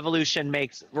Evolution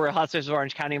makes Real Housewives of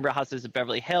Orange County and Real Housewives of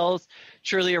Beverly Hills.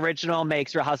 Truly Original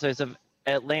makes Real Housewives of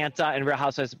Atlanta and Real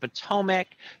Housewives of Potomac,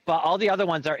 but all the other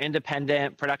ones are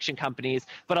independent production companies.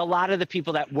 But a lot of the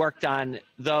people that worked on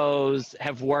those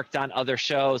have worked on other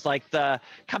shows. Like the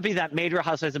company that made Real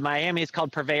Housewives of Miami is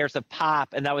called Purveyors of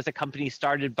Pop, and that was a company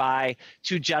started by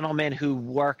two gentlemen who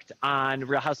worked on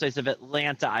Real Housewives of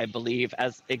Atlanta, I believe,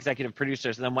 as executive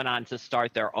producers, and then went on to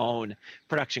start their own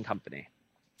production company.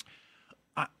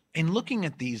 In looking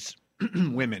at these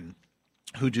women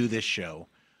who do this show,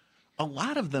 a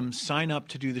lot of them sign up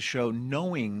to do the show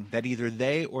knowing that either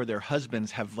they or their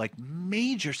husbands have like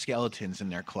major skeletons in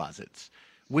their closets,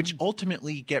 which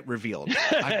ultimately get revealed.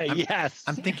 Yes.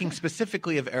 I'm thinking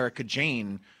specifically of Erica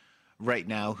Jane right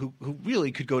now, who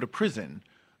really could go to prison.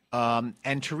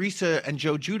 And Teresa and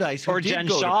Joe Giudice, or Jen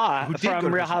Shaw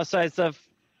from Real Housewives of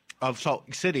Salt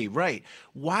Lake City, right?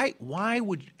 Why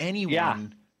would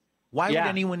anyone Why would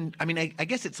anyone? I mean, I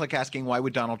guess it's like asking why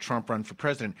would Donald Trump run for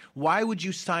president? Why would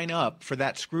you sign up for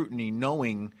that scrutiny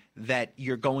knowing that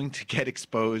you're going to get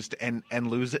exposed and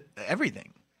lose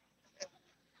everything?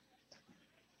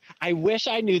 I wish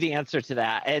I knew the answer to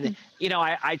that. And, you know,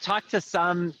 I talked to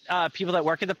some people that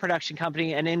work at the production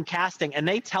company and in casting, and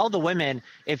they tell the women,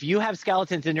 if you have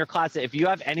skeletons in your closet, if you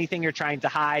have anything you're trying to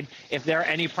hide, if there are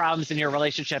any problems in your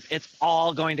relationship, it's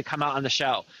all going to come out on the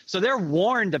show. So they're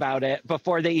warned about it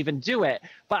before they even do it.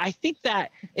 But I think that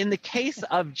in the case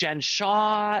of Jen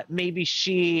Shaw, maybe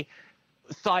she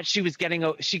thought she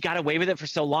got away with it for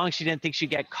so long she didn't think she'd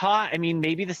get caught. I mean,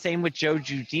 maybe the same with Joe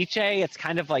Giudice. It's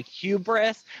kind of like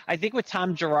hubris. I think with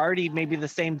Tom Girardi, maybe the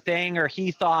same thing, or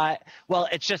he thought, well,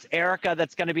 it's just Erica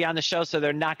that's going to be on the show, so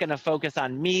they're not going to focus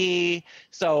on me.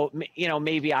 So, you know,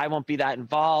 maybe I won't be that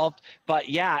involved. But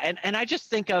yeah, and I just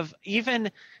think of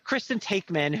even Kristen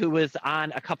Takeman, who was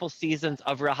on a couple seasons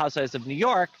of Real Housewives of New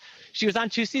York. She was on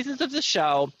 2 seasons of the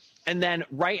show, and then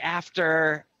right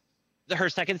after her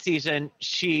second season,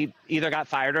 she either got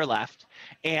fired or left.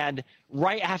 And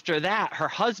right after that, her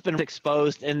husband was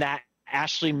exposed in that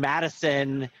Ashley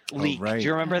Madison leak. Oh, right. Do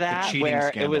you remember that? Where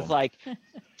scandal. It was like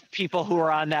people who were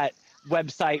on that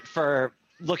website for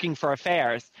looking for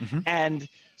affairs. Mm-hmm. And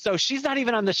so she's not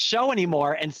even on the show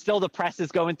anymore, and still the press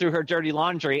is going through her dirty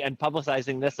laundry and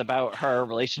publicizing this about her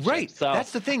relationship. Right. So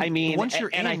that's the thing. I mean, once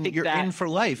you're and in, I think you're that, in for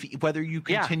life, whether you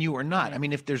continue or not. I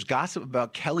mean, if there's gossip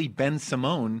about Kelly Ben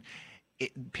Simone,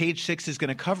 Page Six is going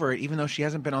to cover it, even though she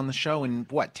hasn't been on the show in,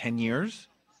 10 years?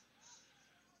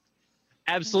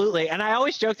 Absolutely. And I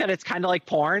always joke that it's kind of like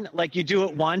porn. Like you do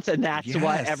it once and that's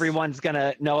what everyone's going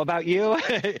to know about you,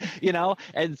 you know?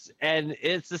 And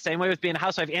it's the same way with being a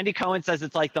housewife. Andy Cohen says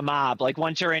it's like the mob. Like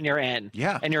once you're in, you're in.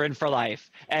 Yeah. And you're in for life.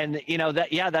 And, you know,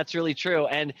 that's really true.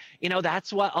 And, you know,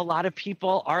 that's what a lot of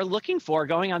people are looking for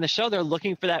going on the show. They're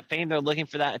looking for that fame. They're looking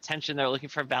for that attention. They're looking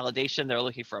for validation. They're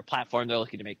looking for a platform. They're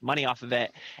looking to make money off of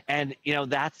it. And, you know,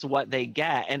 that's what they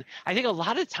get. And I think a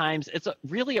lot of times it's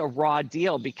really a raw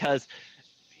deal because,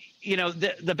 you know,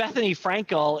 the Bethany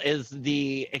Frankel is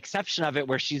the exception of it,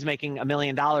 where she's making $1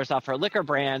 million off her liquor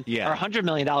brand, or $100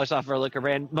 million off her liquor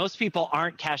brand. Most people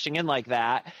aren't cashing in like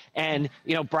that. And,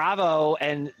 you know, Bravo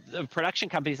and the production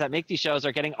companies that make these shows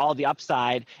are getting all the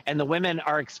upside, and the women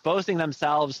are exposing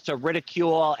themselves to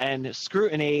ridicule and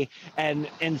scrutiny, and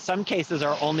in some cases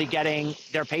are only getting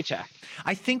their paycheck.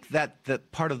 I think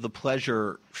that part of the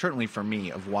pleasure, certainly for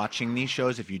me, of watching these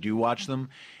shows, if you do watch them,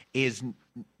 is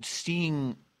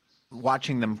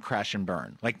watching them crash and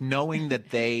burn, like knowing that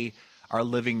they are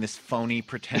living this phony,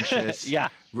 pretentious,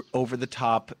 over the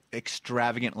top,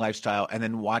 extravagant lifestyle, and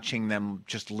then watching them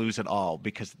just lose it all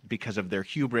because of their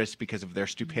hubris, because of their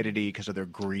stupidity, because of their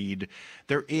greed.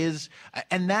 There is,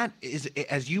 and that is,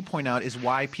 as you point out, is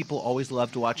why people always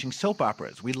loved watching soap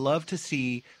operas. We love to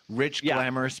see rich,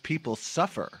 glamorous people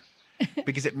suffer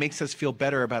because it makes us feel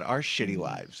better about our shitty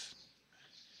lives.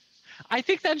 I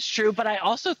think that's true, but I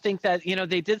also think that, you know,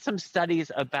 they did some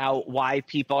studies about why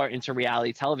people are into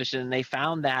reality television, and they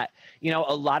found that, you know,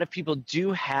 a lot of people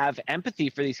do have empathy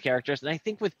for these characters. And I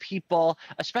think with people,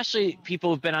 especially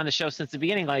people who've been on the show since the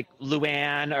beginning, like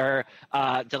Luann or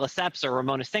De Lesseps or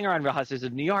Ramona Singer on Real Housewives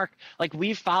of New York, like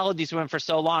we've followed these women for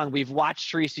so long. We've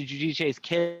watched Teresa Giudice's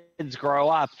kids grow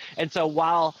up. And so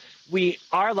while we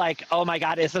are like, oh my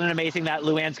God, isn't it amazing that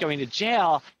Luann's going to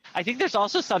jail? I think there's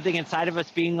also something inside of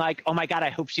us being like, oh my God, I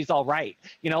hope she's all right.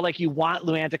 You know, like you want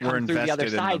Luann to come through the other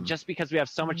side just because we have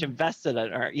so much invested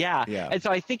in her. Yeah. And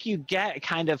so I think you get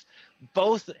kind of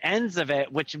both ends of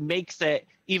it, which makes it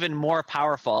even more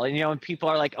powerful. And, you know, and people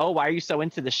are like, oh, why are you so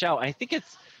into the show? And I think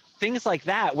it's things like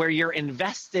that where you're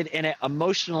invested in it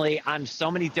emotionally on so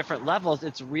many different levels.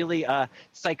 It's really a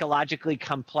psychologically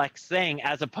complex thing,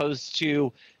 as opposed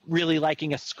to really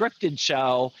liking a scripted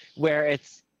show where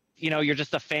it's, you know, you're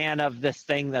just a fan of this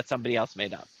thing that somebody else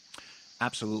made up.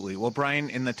 Absolutely. Well, Brian,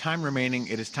 in the time remaining,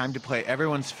 it is time to play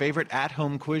everyone's favorite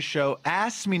at-home quiz show,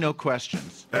 Ask Me No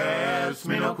Questions. Ask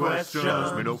me no questions.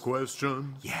 Ask me no questions.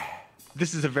 Yeah.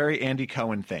 This is a very Andy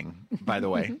Cohen thing, by the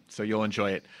way, so you'll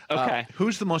enjoy it. Okay.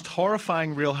 Who's the most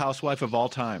horrifying Real Housewife of all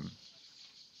time?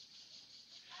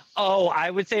 Oh, I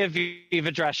would say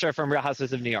Aviva Drescher from Real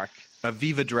Housewives of New York.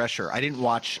 Aviva Drescher. I didn't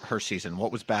watch her season.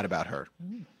 What was bad about her?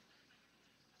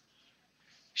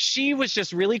 She was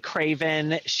just really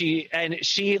craven. She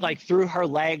like threw her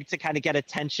leg to kind of get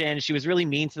attention. She was really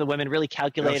mean to the women, really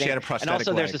calculating. She had a prosthetic and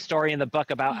also leg. There's a story in the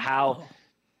book about how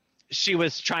she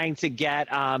was trying to get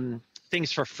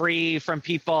things for free from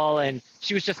people, and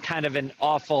she was just kind of an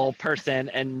awful person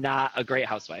and not a great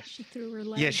housewife. She threw her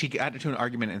leg. Yeah, she got into an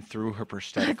argument and threw her I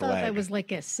prosthetic thought leg. that was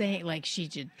like a saying, like she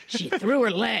threw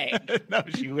her leg. No,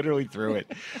 she literally threw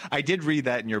it. I did read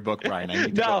that in your book, Brian. I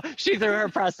need to No, go. she threw her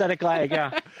prosthetic leg.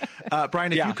 Yeah.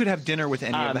 Brian, if you could have dinner with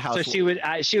any of the housewives,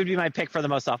 so she would be my pick for the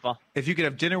most awful. If you could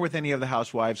have dinner with any of the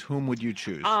housewives, whom would you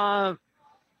choose?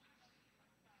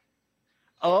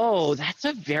 Oh, that's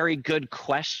a very good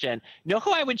question. You know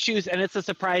who I would choose, and it's a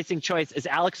surprising choice, is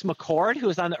Alex McCord, who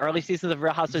was on the early seasons of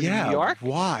Real Housewives of New York.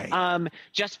 Why?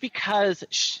 Just because.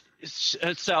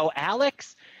 So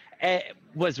Alex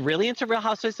was really into Real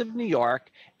Housewives of New York,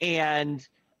 and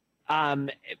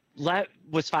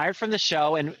was fired from the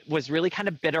show and was really kind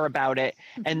of bitter about it,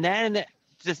 and then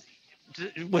just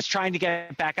was trying to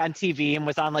get back on TV and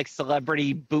was on like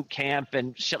Celebrity Boot Camp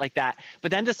and shit like that,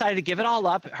 but then decided to give it all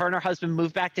up. Her and her husband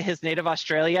moved back to his native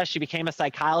Australia. She became a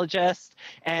psychologist,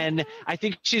 and I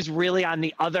think she's really on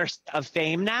the other side of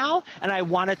fame now, and I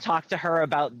want to talk to her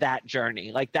about that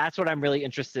journey. Like, that's what I'm really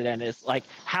interested in, is like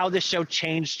how the show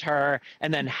changed her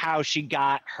and then how she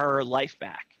got her life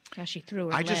back. How she threw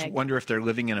her I leg. just wonder if they're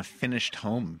living in a finished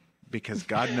home, because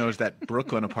God knows that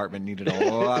Brooklyn apartment needed a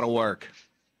lot of work.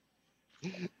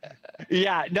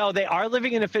 Yeah, no, they are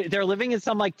living they're living in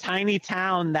some like tiny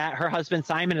town that her husband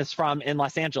Simon is from in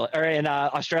Los Angeles, or in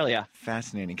Australia.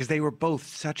 Fascinating, because they were both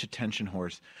such attention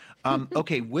whores.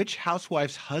 Okay, which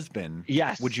housewife's husband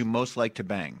would you most like to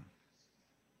bang?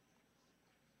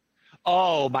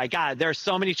 Oh my God, there's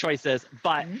so many choices,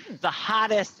 but the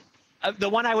hottest, the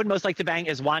one I would most like to bang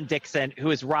is Juan Dixon,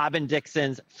 who is Robin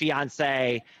Dixon's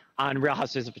fiance on Real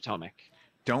Housewives of Potomac.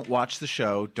 Don't watch the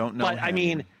show. Don't know. But him. I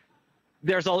mean,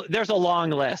 there's a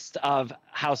long list of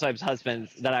housewives'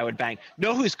 husbands that I would bang.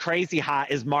 Know who's crazy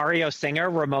hot is Mario Singer,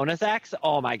 Ramona's ex.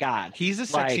 Oh my God, he's a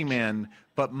sexy man.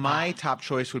 But my top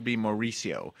choice would be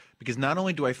Mauricio, because not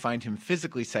only do I find him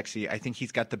physically sexy, I think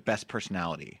he's got the best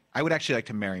personality. I would actually like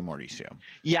to marry Mauricio.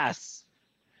 Yes.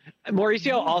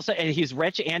 Mauricio also, and he's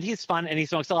rich and he's fun and he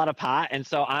smokes a lot of pot, and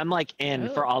so I'm like in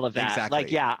for all of that. Exactly.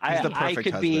 Like, yeah, I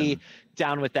could be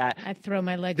down with that. I'd throw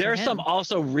my leg. There's some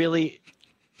also really.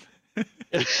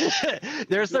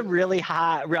 There's some really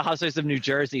hot Real Housewives of New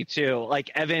Jersey too.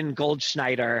 Like Evan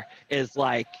Goldschneider is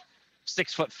like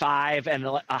 6'5" and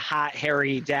a hot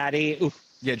hairy daddy. Oof.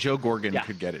 Yeah, Joe Gorgon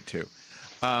could get it too.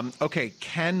 Okay,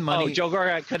 can money? Oh, Joe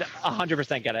Gorgon could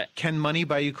 100% get it. Can money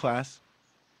buy you class?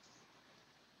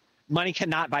 Money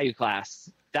cannot buy you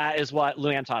class. That is what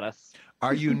Luann taught us.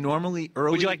 Are you normally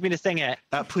early? Would you like me to sing it?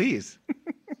 Please.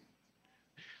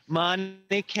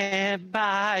 Money can't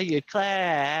buy you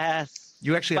class.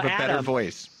 You actually have a better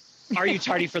voice. Are you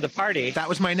tardy for the party? That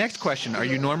was my next question. Are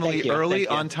you normally early,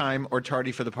 on time, or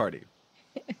tardy for the party?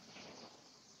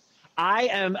 I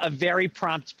am a very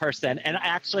prompt person, and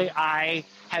actually I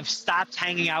have stopped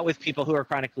hanging out with people who are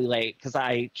chronically late because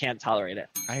I can't tolerate it.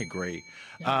 I agree.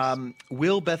 Nice.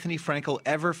 Will Bethany Frankel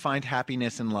ever find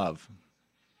happiness in love?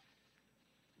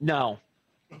 No.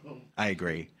 I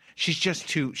agree. She's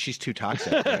too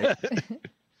toxic, right?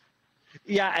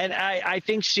 Yeah, and I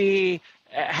think she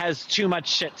has too much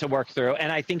shit to work through,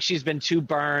 and I think she's been too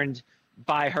burned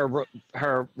by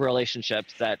her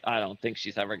relationships that I don't think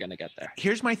she's ever going to get there.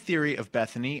 Here's my theory of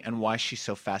Bethany and why she's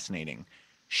so fascinating.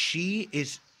 She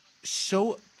is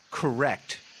so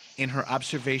correct in her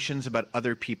observations about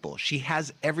other people. She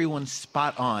has everyone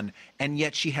spot on, and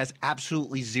yet she has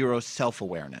absolutely zero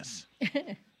self-awareness.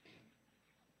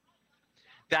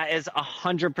 That is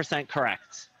 100%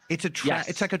 correct. It's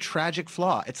it's like a tragic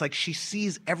flaw. It's like she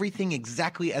sees everything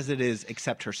exactly as it is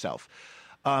except herself.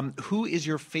 Who is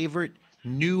your favorite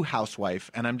new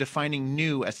housewife? And I'm defining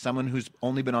new as someone who's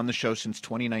only been on the show since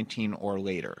 2019 or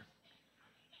later.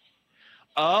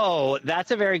 Oh,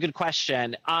 that's a very good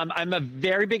question. I'm a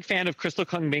very big fan of Crystal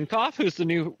Kung-Minkoff, who's the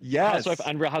new housewife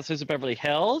on Real Housewives of Beverly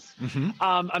Hills. Mm-hmm.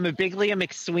 I'm a big Leah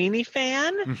McSweeney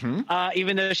fan,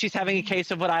 even though she's having a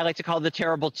case of what I like to call the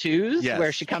terrible twos,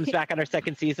 where she comes back on her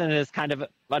second season and is kind of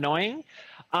annoying.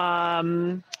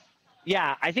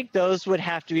 Yeah, I think those would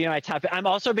have to be my top. I'm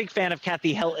also a big fan of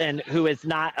Kathy Hilton, who is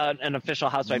not an official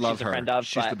housewife. Love she's her. a friend of.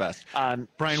 She's the best.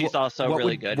 Brian, she's also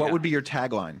really good. What would be your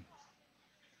tagline?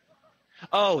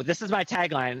 Oh, this is my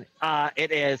tagline.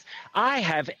 It is, I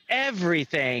have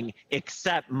everything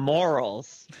except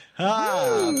morals.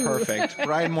 Perfect.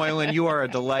 Brian Moylan, you are a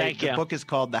delight. Thank you. The book is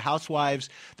called The Housewives,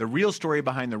 The Real Story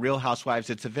Behind the Real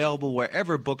Housewives. It's available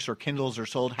wherever books or Kindles are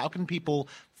sold. How can people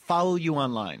follow you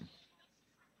online?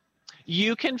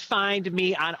 You can find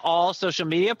me on all social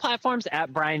media platforms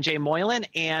at Brian J. Moylan,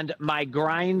 and my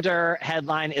Grindr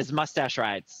headline is Mustache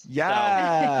Rides.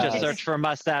 Yes. So just search for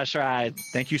Mustache Rides.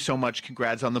 Thank you so much.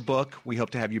 Congrats on the book. We hope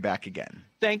to have you back again.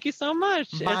 Thank you so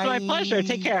much. Bye. It's my pleasure.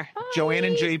 Take care. Joanne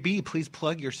and JB, please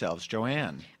plug yourselves.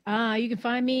 Joanne. You can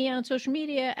find me on social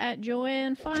media at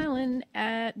Joanne Filan,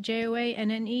 at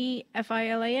JoanneFilan.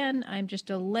 I'm just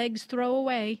a legs throw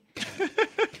away.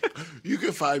 You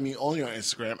can find me only on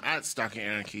Instagram at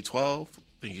StockingAnarchy12.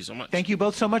 Thank you so much. Thank you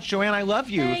both so much, Joanne. I love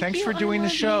you. Thanks for doing the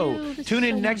show. Tune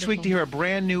in next week to hear a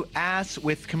brand new Ass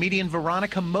with comedian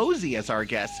Veronica Mosey as our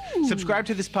guest. Subscribe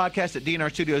to this podcast at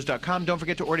dnrstudios.com. Don't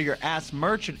forget to order your Ass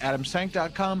merch at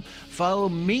adamsank.com. Follow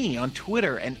me on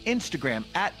Twitter and Instagram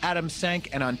at adamsank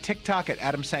and on TikTok at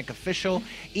adamsankofficial.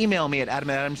 Email me at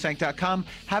adam@adamsank.com.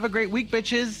 Have a great week,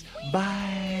 bitches.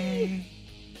 Bye.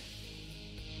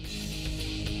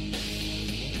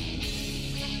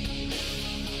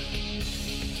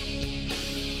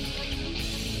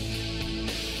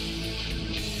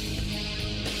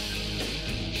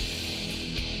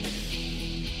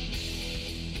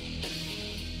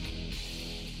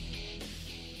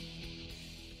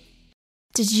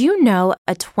 Did you know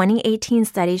a 2018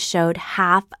 study showed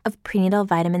half of prenatal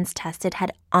vitamins tested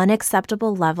had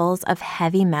unacceptable levels of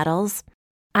heavy metals?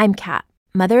 I'm Kat,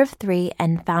 mother of 3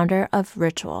 and founder of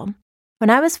Ritual. When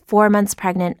I was 4 months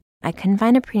pregnant, I couldn't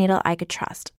find a prenatal I could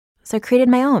trust, so I created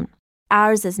my own.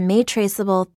 Ours is made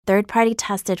traceable, third-party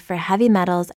tested for heavy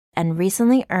metals, and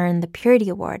recently earned the Purity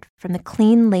Award from the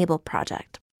Clean Label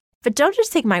Project. But don't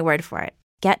just take my word for it.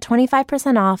 Get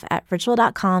 25% off at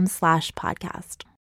ritual.com/podcast.